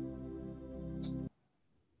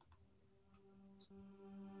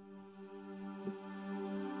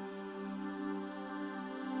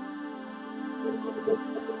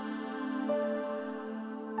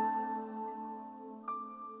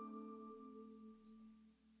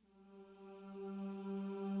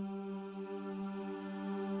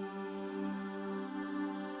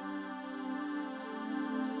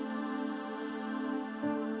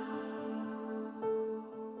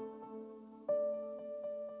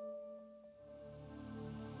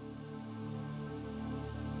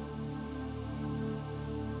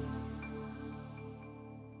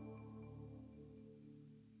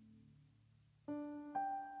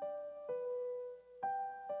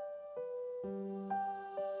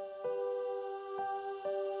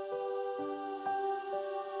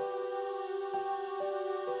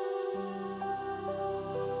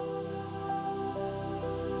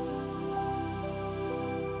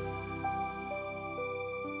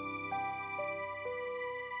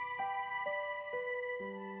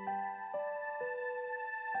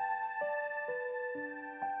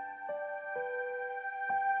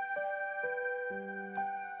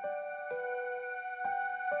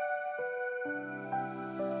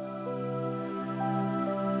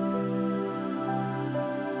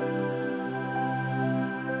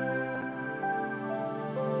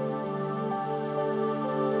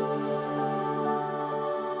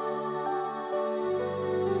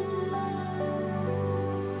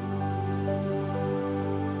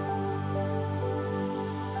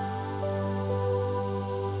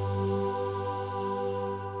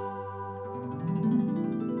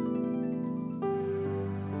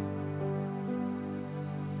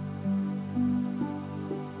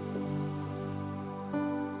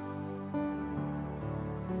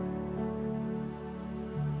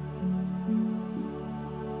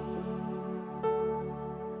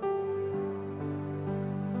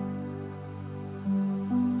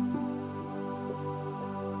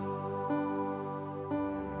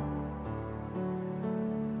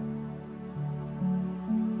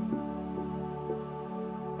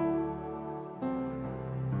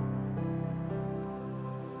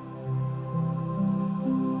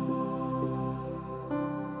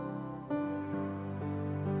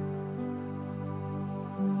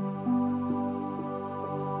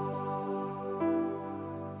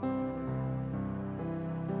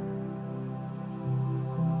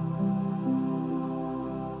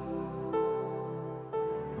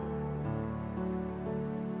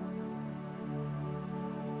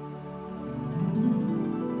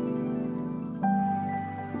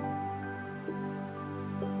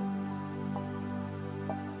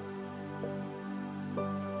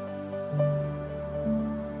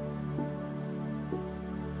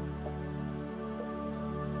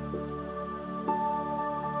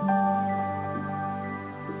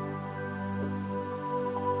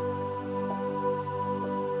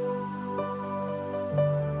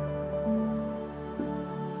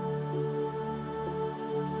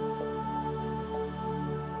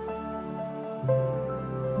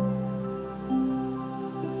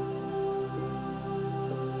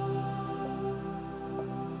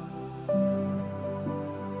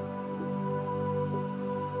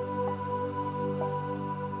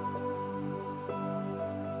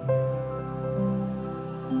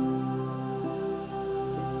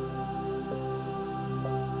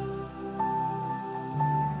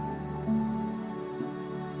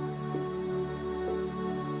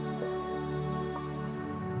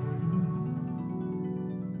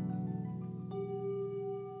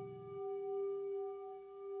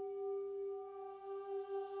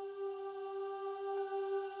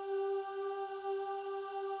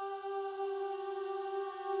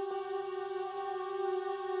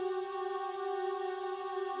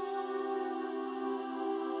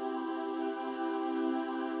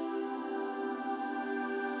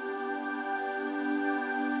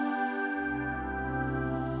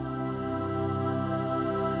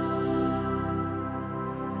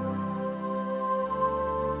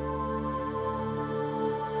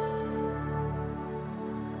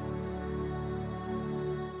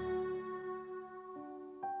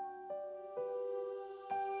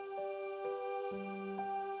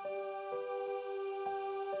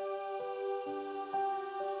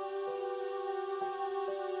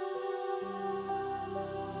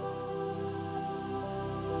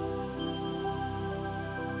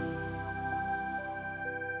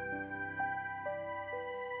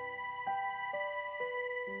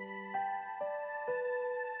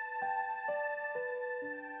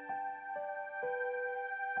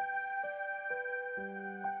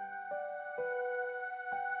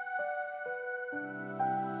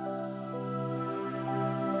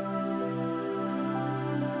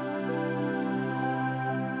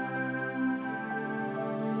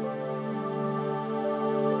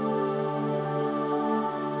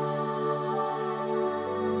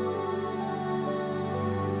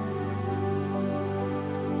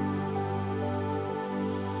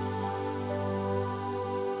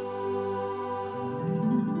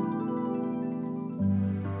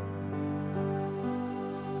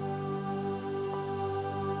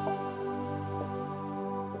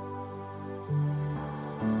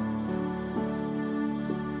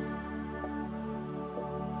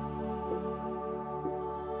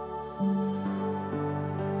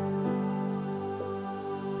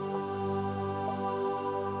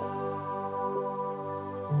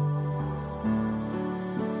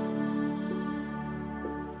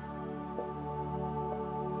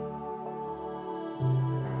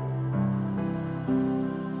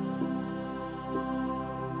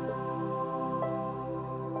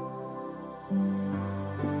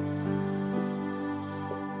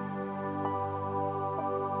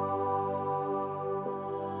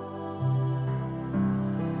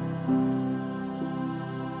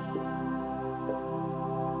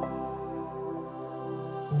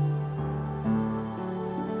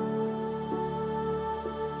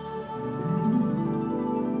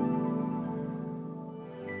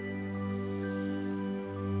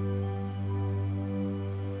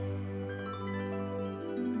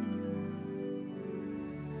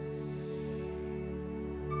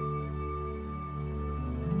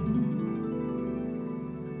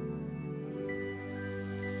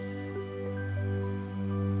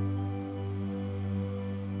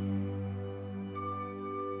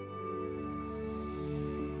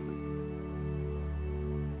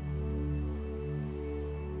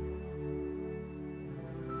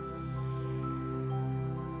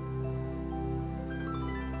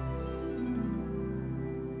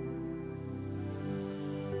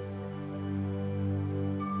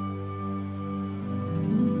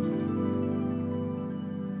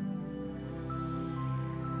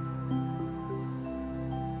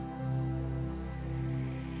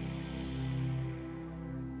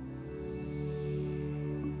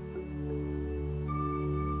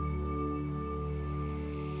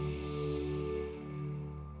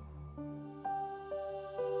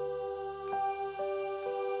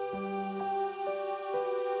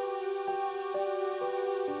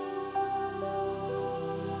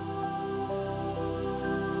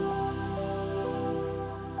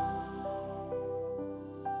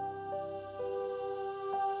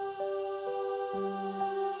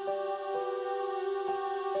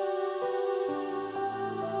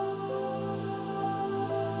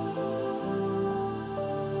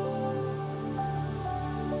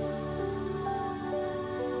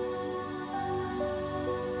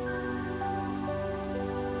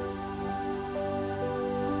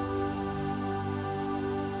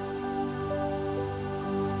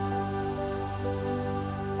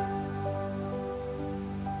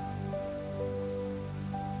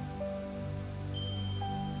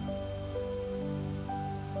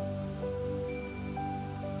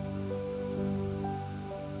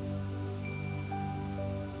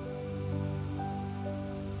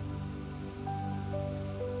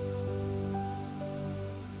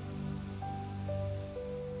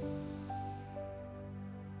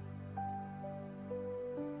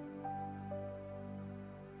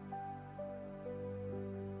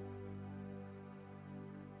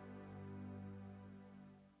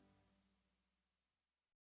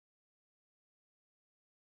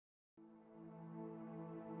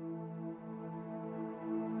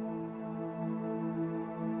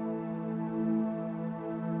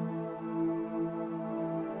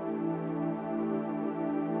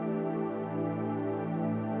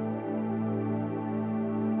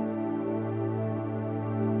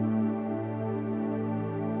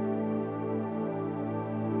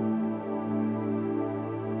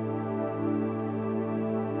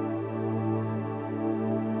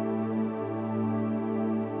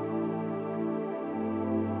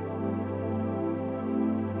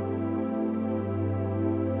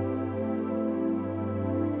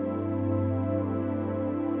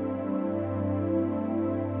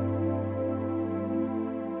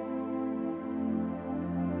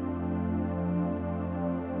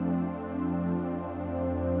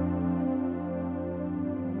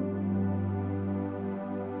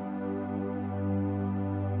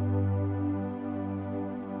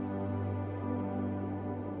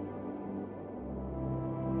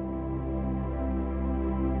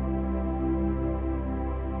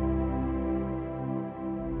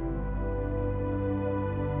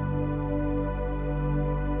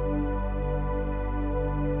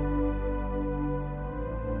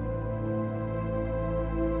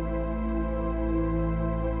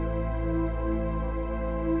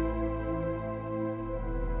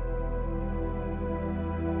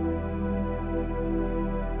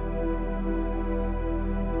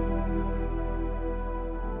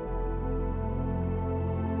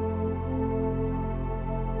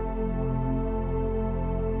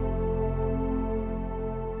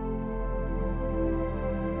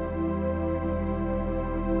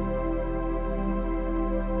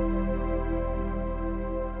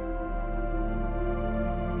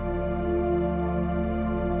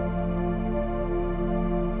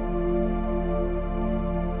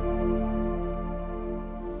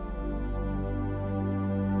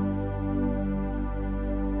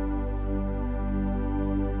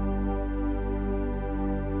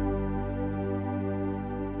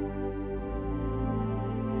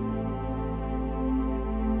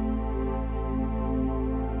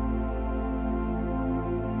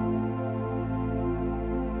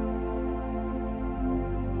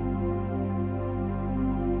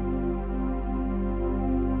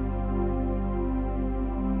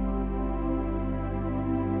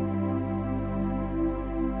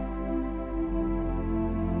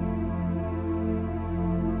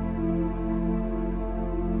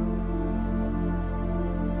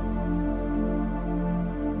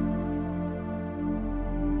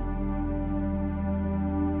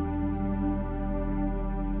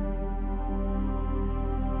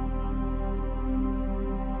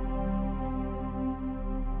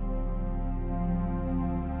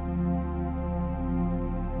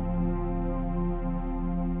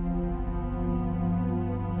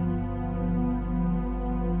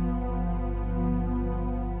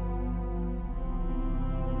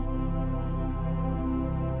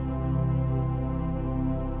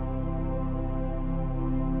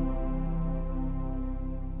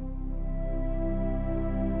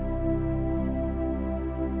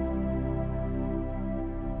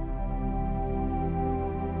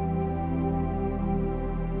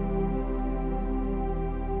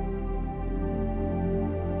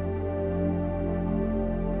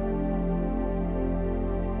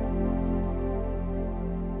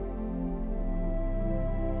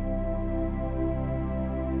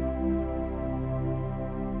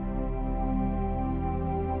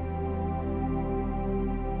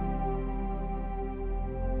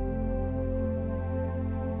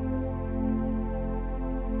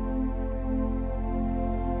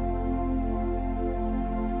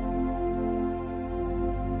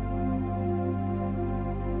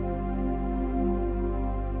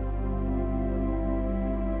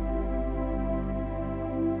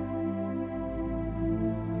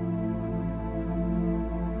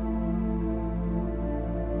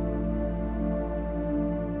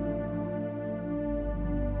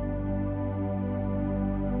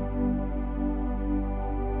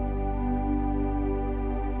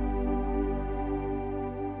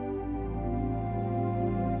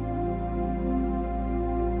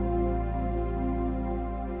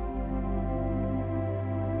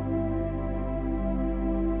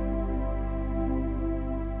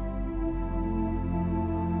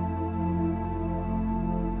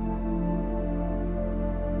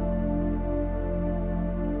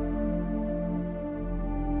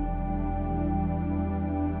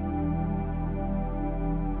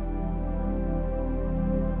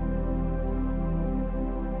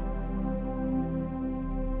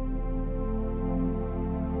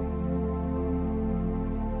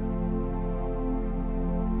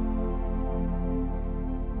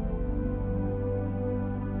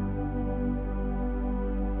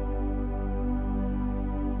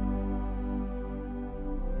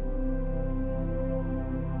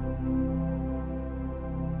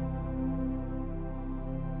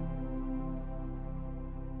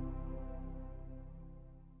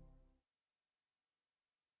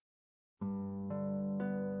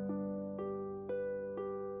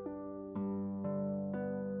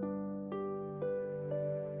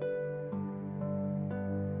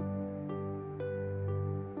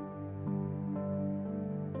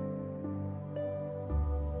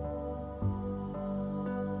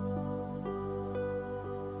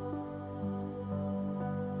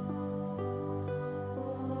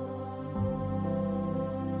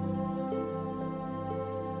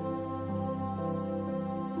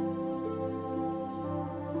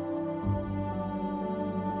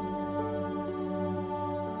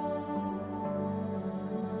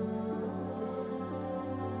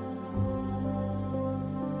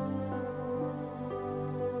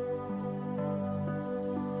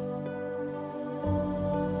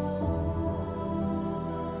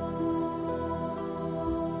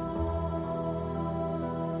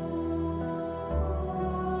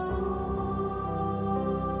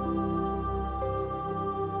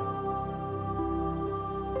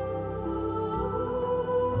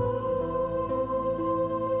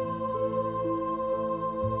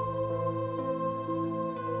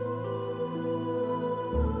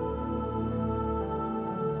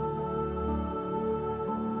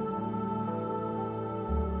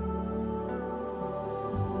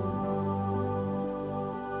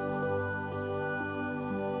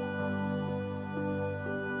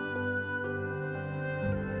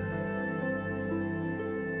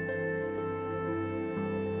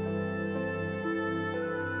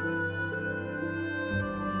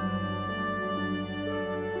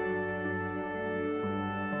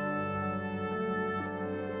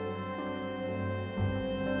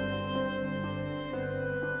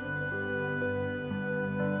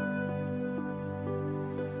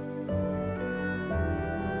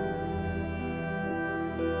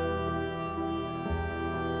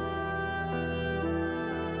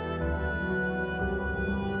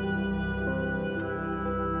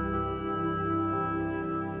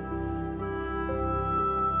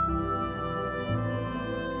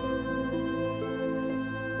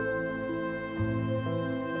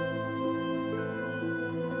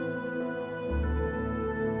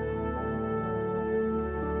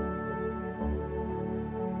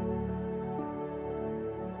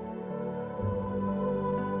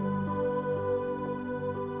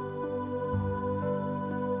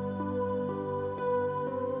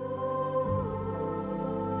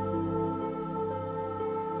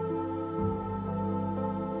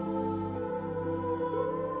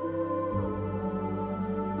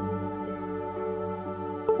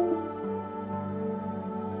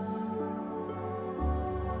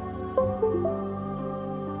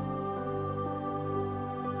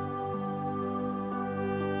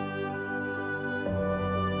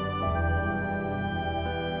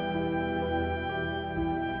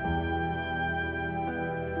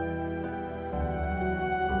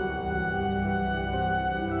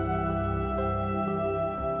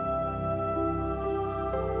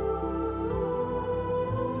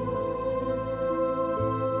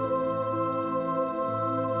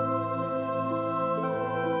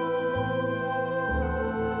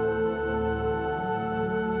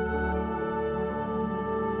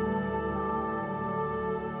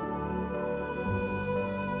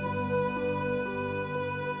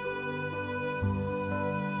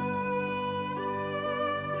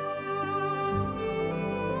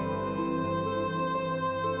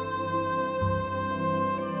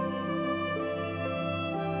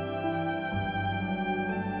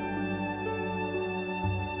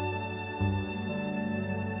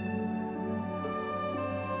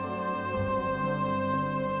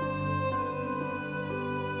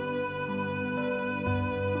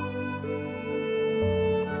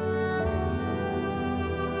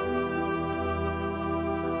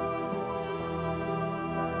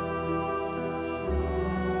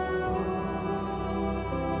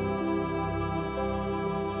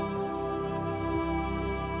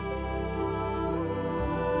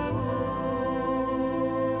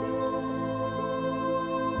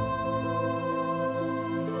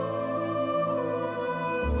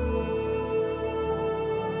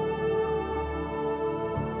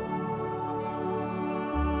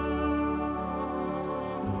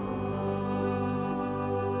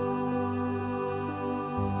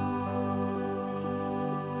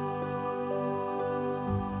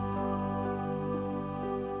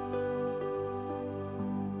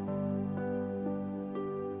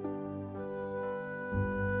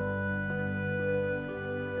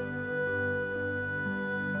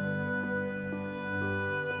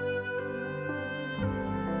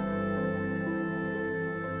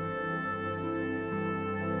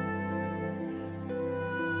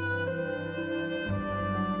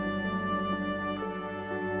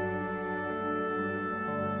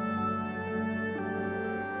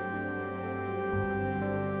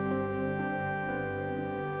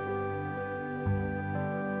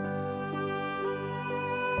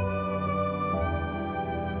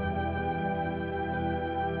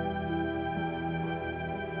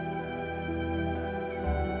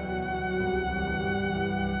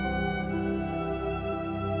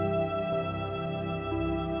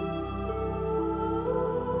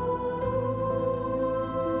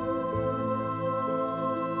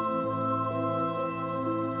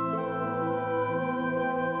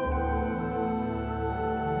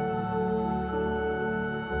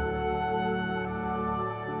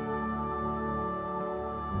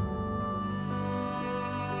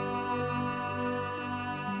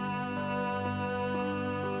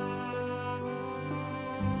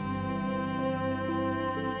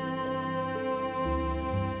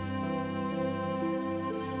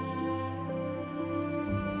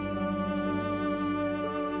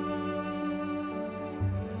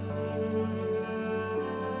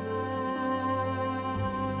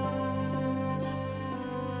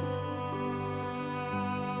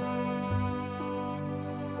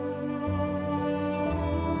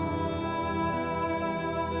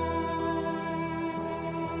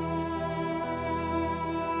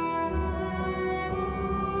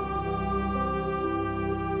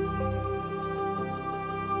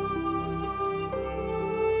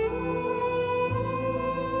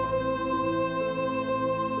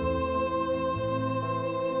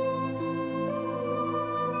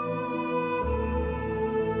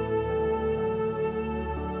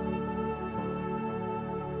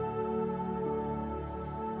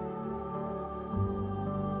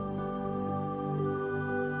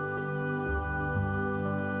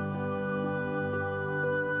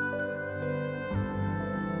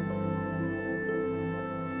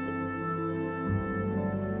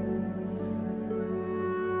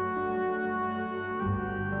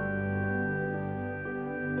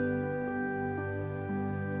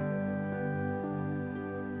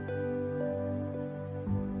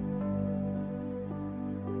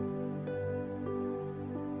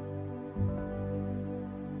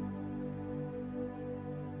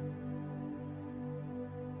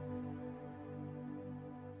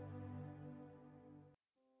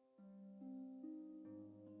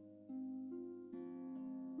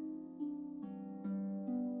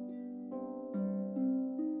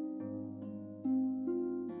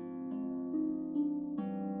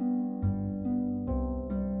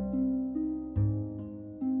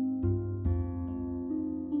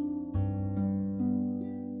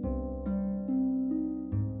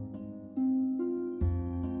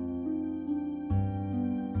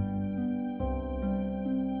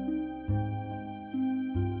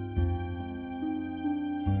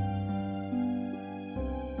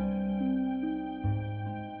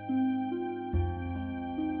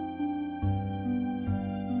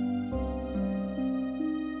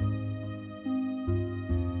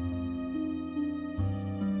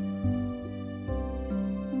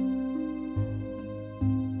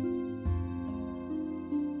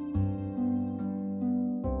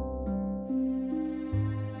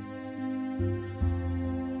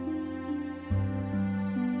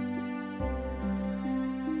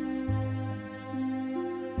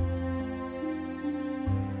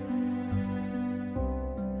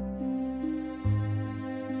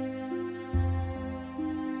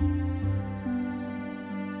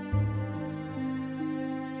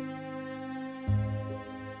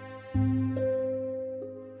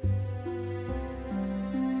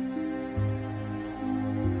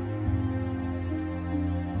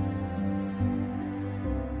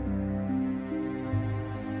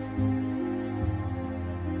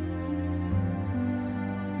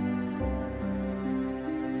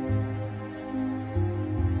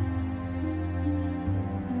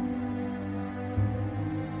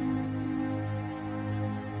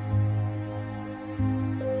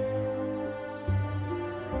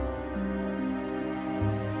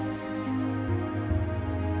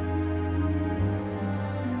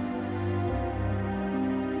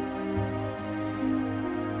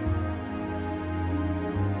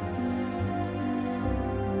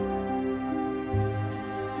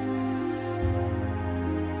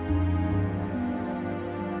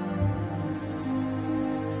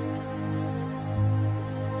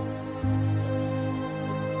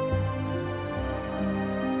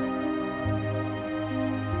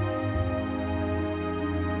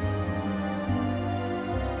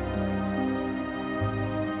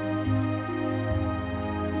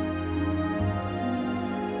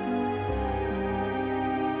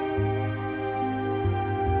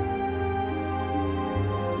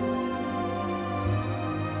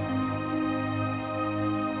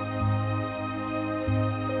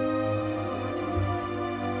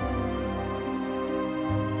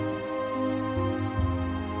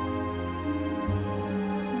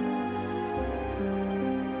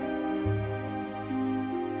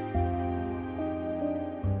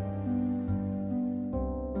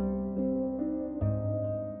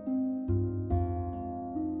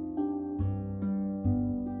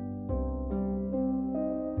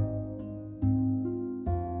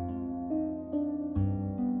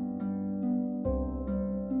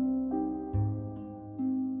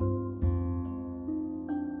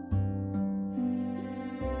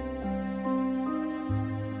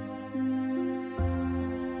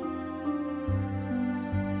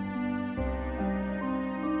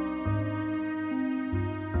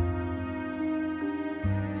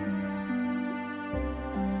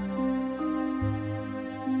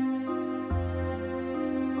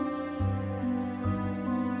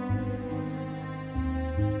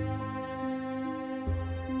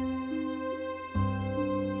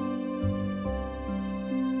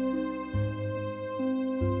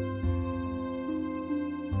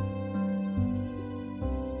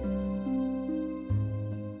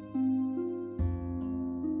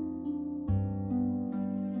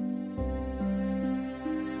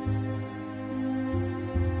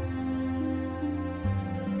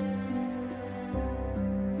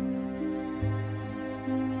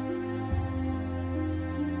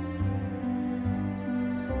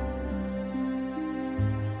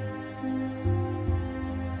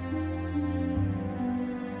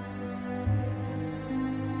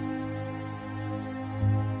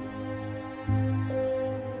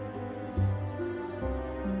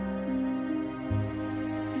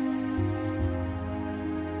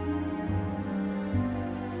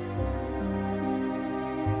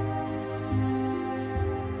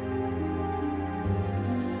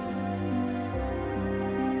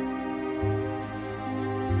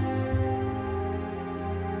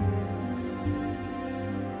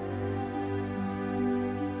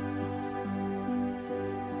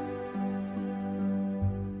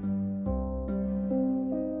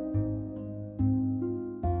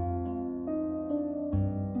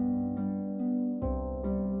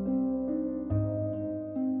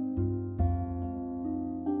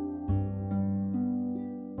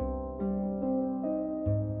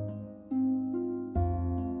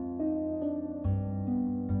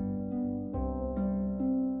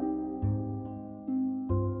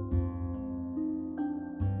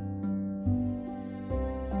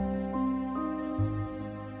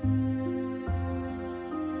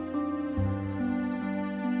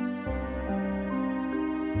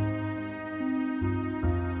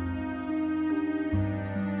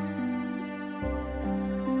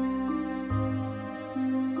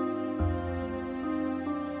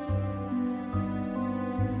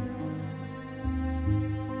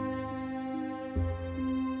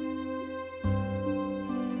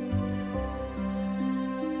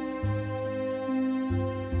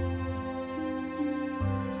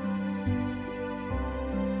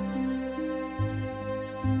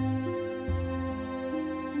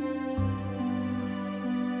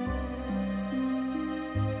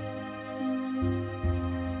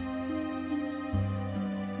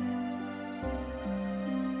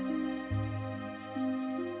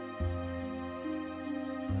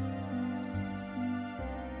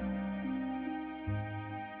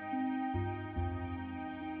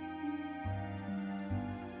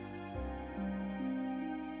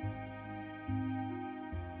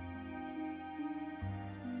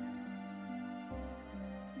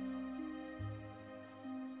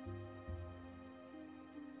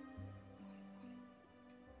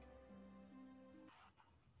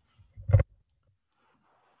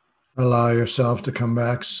 Allow yourself to come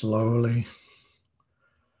back slowly.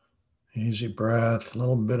 Easy breath, a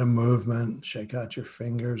little bit of movement. Shake out your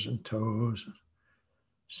fingers and toes.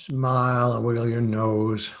 Smile and wiggle your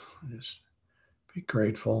nose. Just be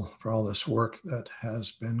grateful for all this work that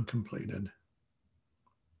has been completed.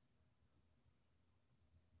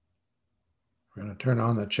 We're going to turn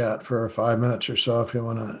on the chat for 5 minutes or so if you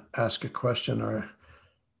want to ask a question or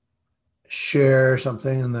share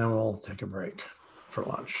something, and then we'll take a break for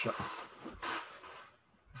lunch. So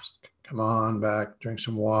just come on back, drink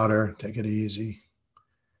some water, take it easy.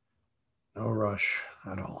 No rush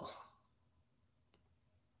at all.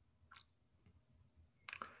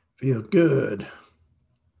 Feel good.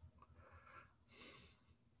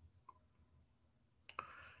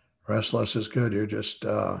 Restless is good. You're just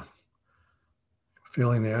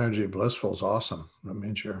feeling the energy. Blissful is awesome. That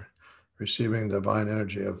means you're receiving divine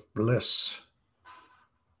energy of bliss.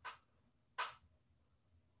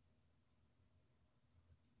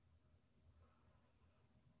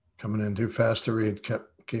 Coming in too fast to read.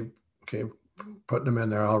 Keep putting them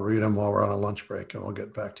in there. I'll read them while we're on a lunch break, and we'll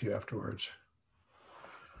get back to you afterwards.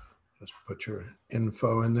 Just put your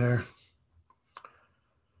info in there.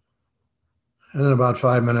 And in about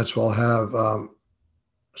 5 minutes, we'll have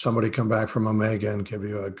somebody come back from Omega and give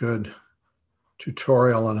you a good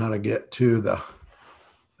tutorial on how to get to the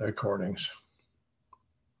recordings.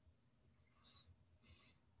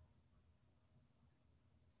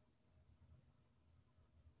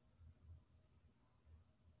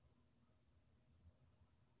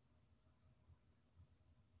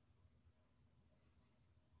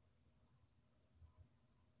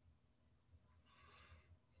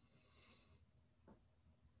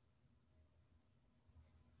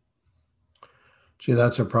 Gee,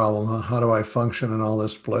 that's a problem, huh? How do I function in all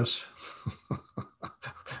this bliss?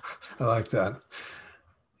 I like that.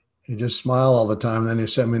 You just smile all the time, and then you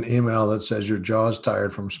send me an email that says your jaw's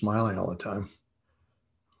tired from smiling all the time.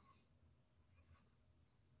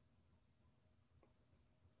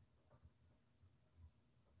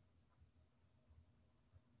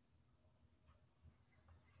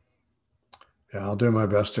 Yeah, I'll do my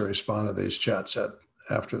best to respond to these chats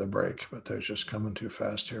after the break, but they're just coming too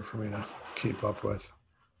fast here for me to keep up with.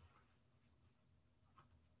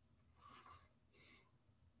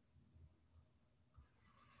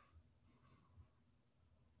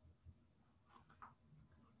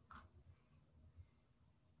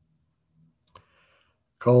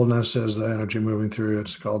 Coldness is the energy moving through.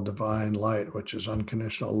 It's called divine light, which is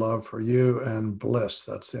unconditional love for you, and bliss.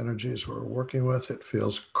 That's the energies we're working with. It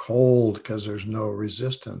feels cold because there's no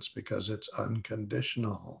resistance, because it's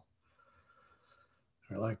unconditional.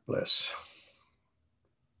 I like bliss.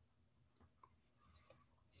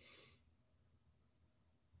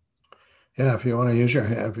 Yeah, if you want to use your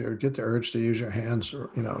hand, if you get the urge to use your hands,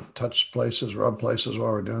 or, touch places, rub places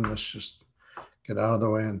while we're doing this, just get out of the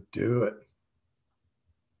way and do it.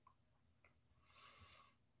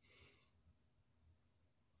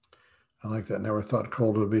 I like that. Never thought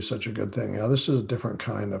cold would be such a good thing. Yeah, this is a different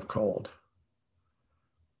kind of cold.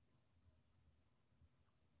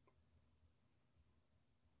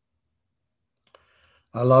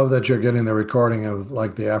 I love that you're getting the recording of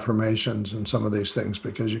like the affirmations and some of these things,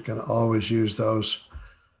 because you can always use those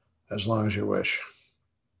as long as you wish.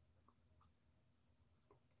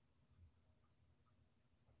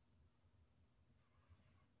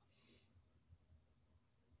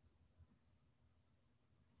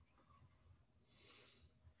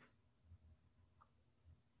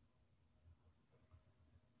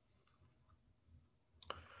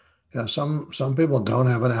 Yeah, some people don't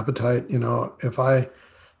have an appetite. If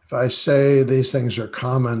I say these things are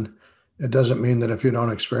common, it doesn't mean that if you don't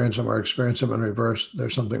experience them or experience them in reverse,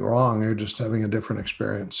 there's something wrong. You're just having a different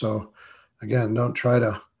experience. So again, don't try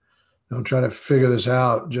to figure this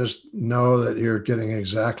out. Just know that you're getting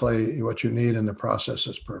exactly what you need, and the process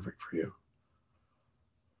is perfect for you.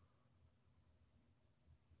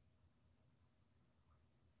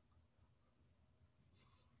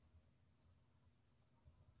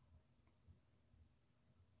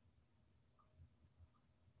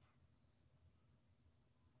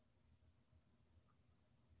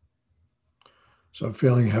 So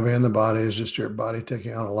feeling heavy in the body is just your body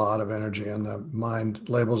taking on a lot of energy, and the mind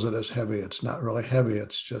labels it as heavy. It's not really heavy.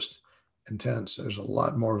 It's just intense. There's a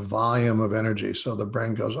lot more volume of energy. So the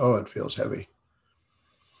brain goes, oh, it feels heavy.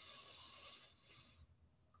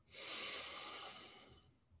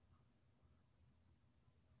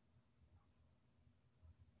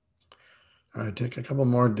 All right, take a couple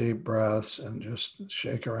more deep breaths and just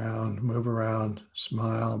shake around, move around,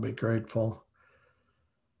 smile, be grateful.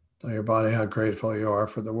 Tell your body how grateful you are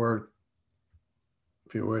for the work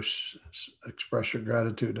If you wish, express your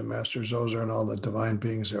gratitude to Master Zoser and all the divine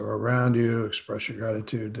beings that were around you. Express your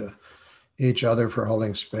gratitude to each other for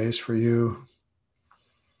holding space for you.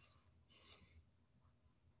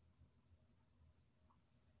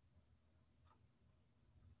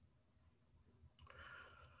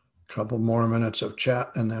 Couple more minutes of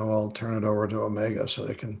chat, and then we'll turn it over to Omega so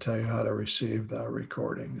they can tell you how to receive the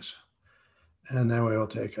recordings. And then we will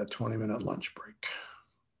take a 20-minute lunch break.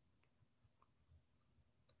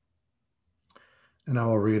 And I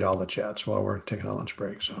will read all the chats while we're taking a lunch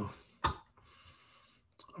break. So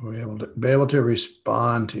we'll be able to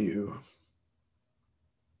respond to you.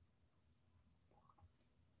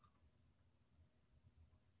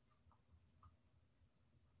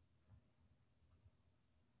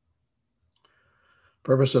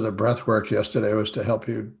 Purpose of the breath work yesterday was to help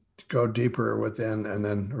you go deeper within and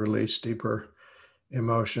then release deeper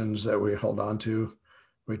emotions that we hold on to.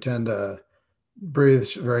 We tend to breathe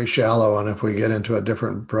very shallow, and if we get into a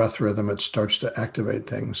different breath rhythm, it starts to activate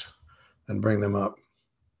things and bring them up.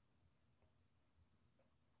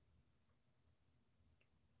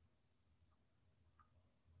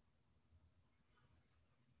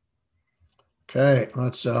 Okay,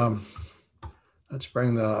 let's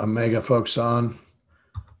bring the Omega folks on.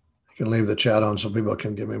 I can leave the chat on so people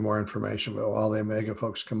can give me more information, but while the Omega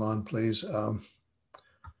folks come on, please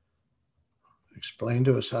explain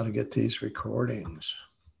to us how to get these recordings.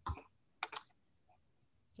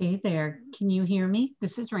 Hey there, can you hear me?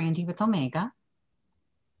 This is Randy with Omega.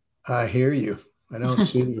 I hear you. I don't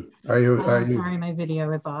see you. Are you? Sorry, my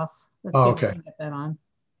video is off. Let's see if okay. We can get that on.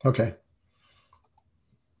 Okay.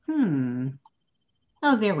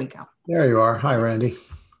 Oh, there we go. There you are. Hi, Randy.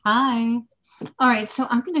 Hi. All right, so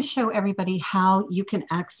I'm going to show everybody how you can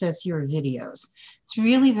access your videos. It's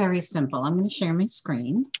really very simple. I'm going to share my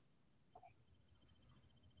screen.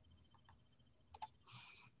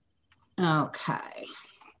 Okay.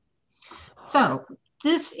 So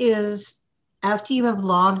this is after you have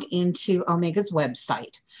logged into Omega's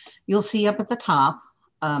website. You'll see up at the top,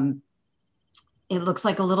 it looks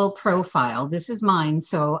like a little profile. This is mine,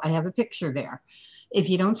 so I have a picture there. If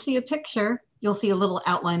you don't see a picture, you'll see a little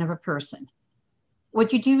outline of a person.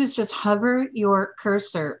 What you do is just hover your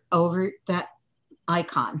cursor over that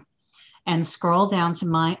icon and scroll down to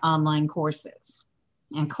My Online Courses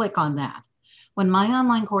and click on that. When My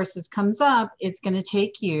Online Courses comes up, it's going to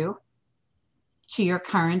take you to your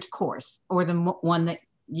current course or the one that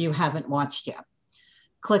you haven't watched yet.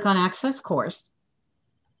 Click on Access Course.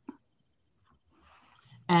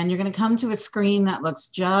 And you're going to come to a screen that looks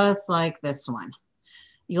just like this one.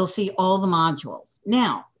 You'll see all the modules.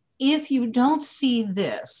 Now, if you don't see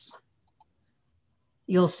this,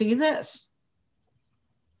 you'll see this.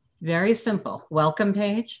 Very simple. Welcome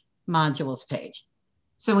page, modules page.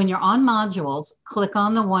 So when you're on modules, click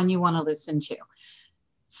on the one you want to listen to.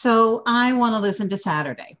 So I want to listen to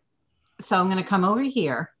Saturday. So I'm going to come over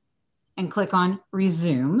here and click on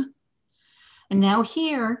Resume. And now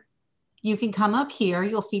here, you can come up here.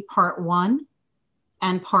 You'll see part 1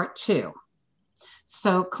 and part 2.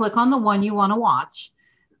 So click on the one you want to watch,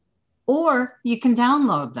 or you can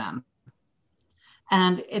download them.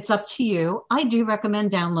 And it's up to you. I do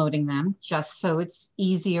recommend downloading them just so it's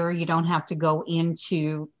easier. You don't have to go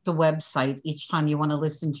into the website each time you want to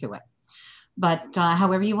listen to it. But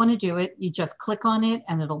however you want to do it, you just click on it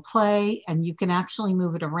and it'll play, and you can actually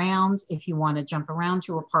move it around if you want to jump around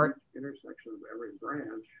to a part. Intersection of every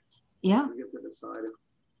branch. Yeah. You get to decide.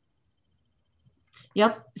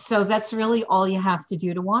 Yep. So that's really all you have to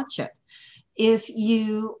do to watch it. If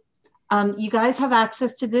you, you guys have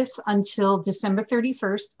access to this until December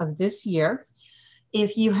 31st of this year.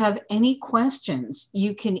 If you have any questions,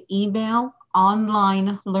 you can email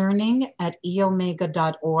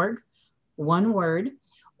onlinelearning@eomega.org, one word,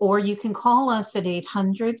 or you can call us at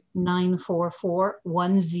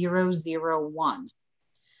 800-944-1001.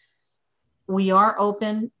 We are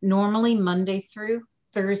open normally Monday through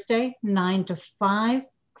Thursday, 9 to 5,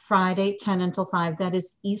 Friday, 10 until 5. That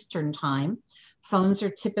is Eastern time. Phones are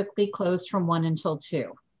typically closed from 1 until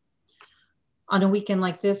 2. On a weekend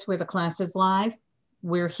like this where the class is live,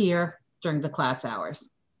 we're here during the class hours.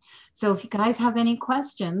 So if you guys have any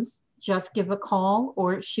questions, just give a call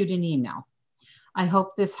or shoot an email. I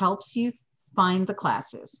hope this helps you find the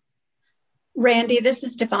classes. Randy, this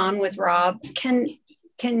is Devon with Rob. Can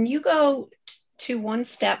you go to one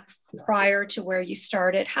step prior to where you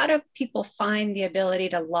started? How do people find the ability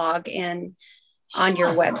to log in on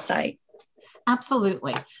your website?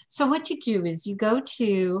 Absolutely. So what you do is you go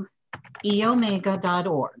to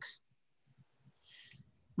eomega.org.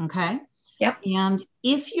 Okay. Yep. And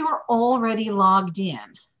if you're already logged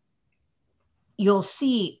in, you'll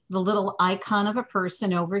see the little icon of a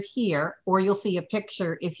person over here, or you'll see a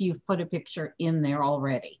picture if you've put a picture in there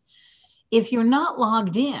already. If you're not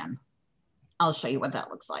logged in, I'll show you what that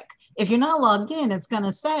looks like. If you're not logged in, it's going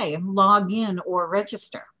to say log in or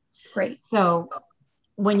register. Great. So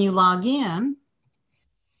when you log in,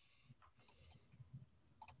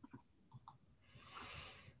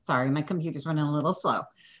 sorry, my computer's running a little slow.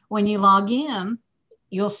 When you log in,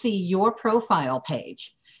 you'll see your profile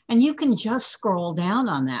page. And you can just scroll down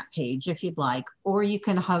on that page if you'd like, or you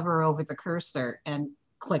can hover over the cursor and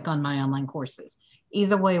click on My Online Courses.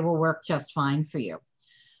 Either way will work just fine for you.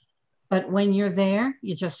 But when you're there,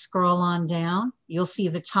 you just scroll on down. You'll see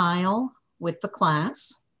the tile with the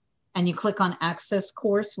class, and you click on Access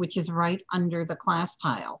Course, which is right under the class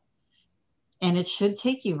tile. And it should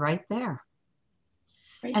take you right there.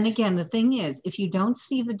 Right. And again, the thing is, if you don't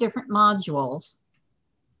see the different modules,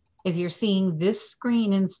 if you're seeing this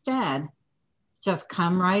screen instead, just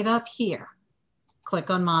come right up here,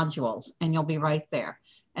 click on modules, and you'll be right there.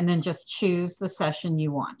 And then just choose the session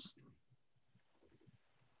you want.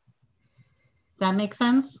 Does that make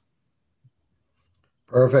sense?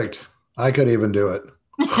 Perfect. I could even do it.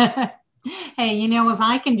 Hey, you know, if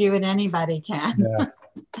I can do it, anybody can. Yeah.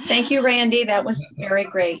 Thank you, Randy. That was very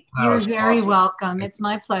great. You're very welcome. It's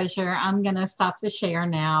my pleasure. I'm going to stop the share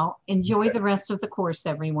now. Enjoy the rest of the course,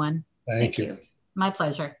 everyone. Thank you. My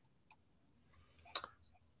pleasure.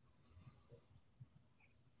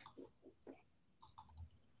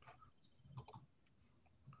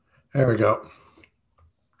 There we go.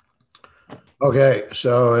 Okay,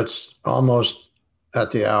 so it's almost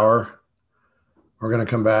at the hour. We're going to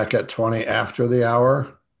come back at 20 after the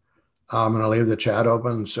hour. I'm going to leave the chat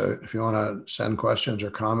open. So if you want to send questions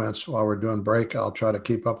or comments while we're doing break, I'll try to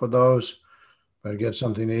keep up with those. But get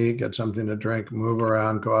something to eat, get something to drink, move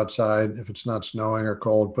around, go outside. If it's not snowing or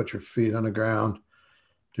cold, put your feet on the ground,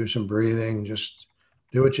 do some breathing, just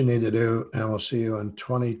do what you need to do. And we'll see you in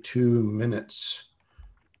 22 minutes.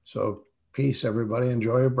 So peace, everybody.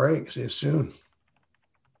 Enjoy your break. See you soon.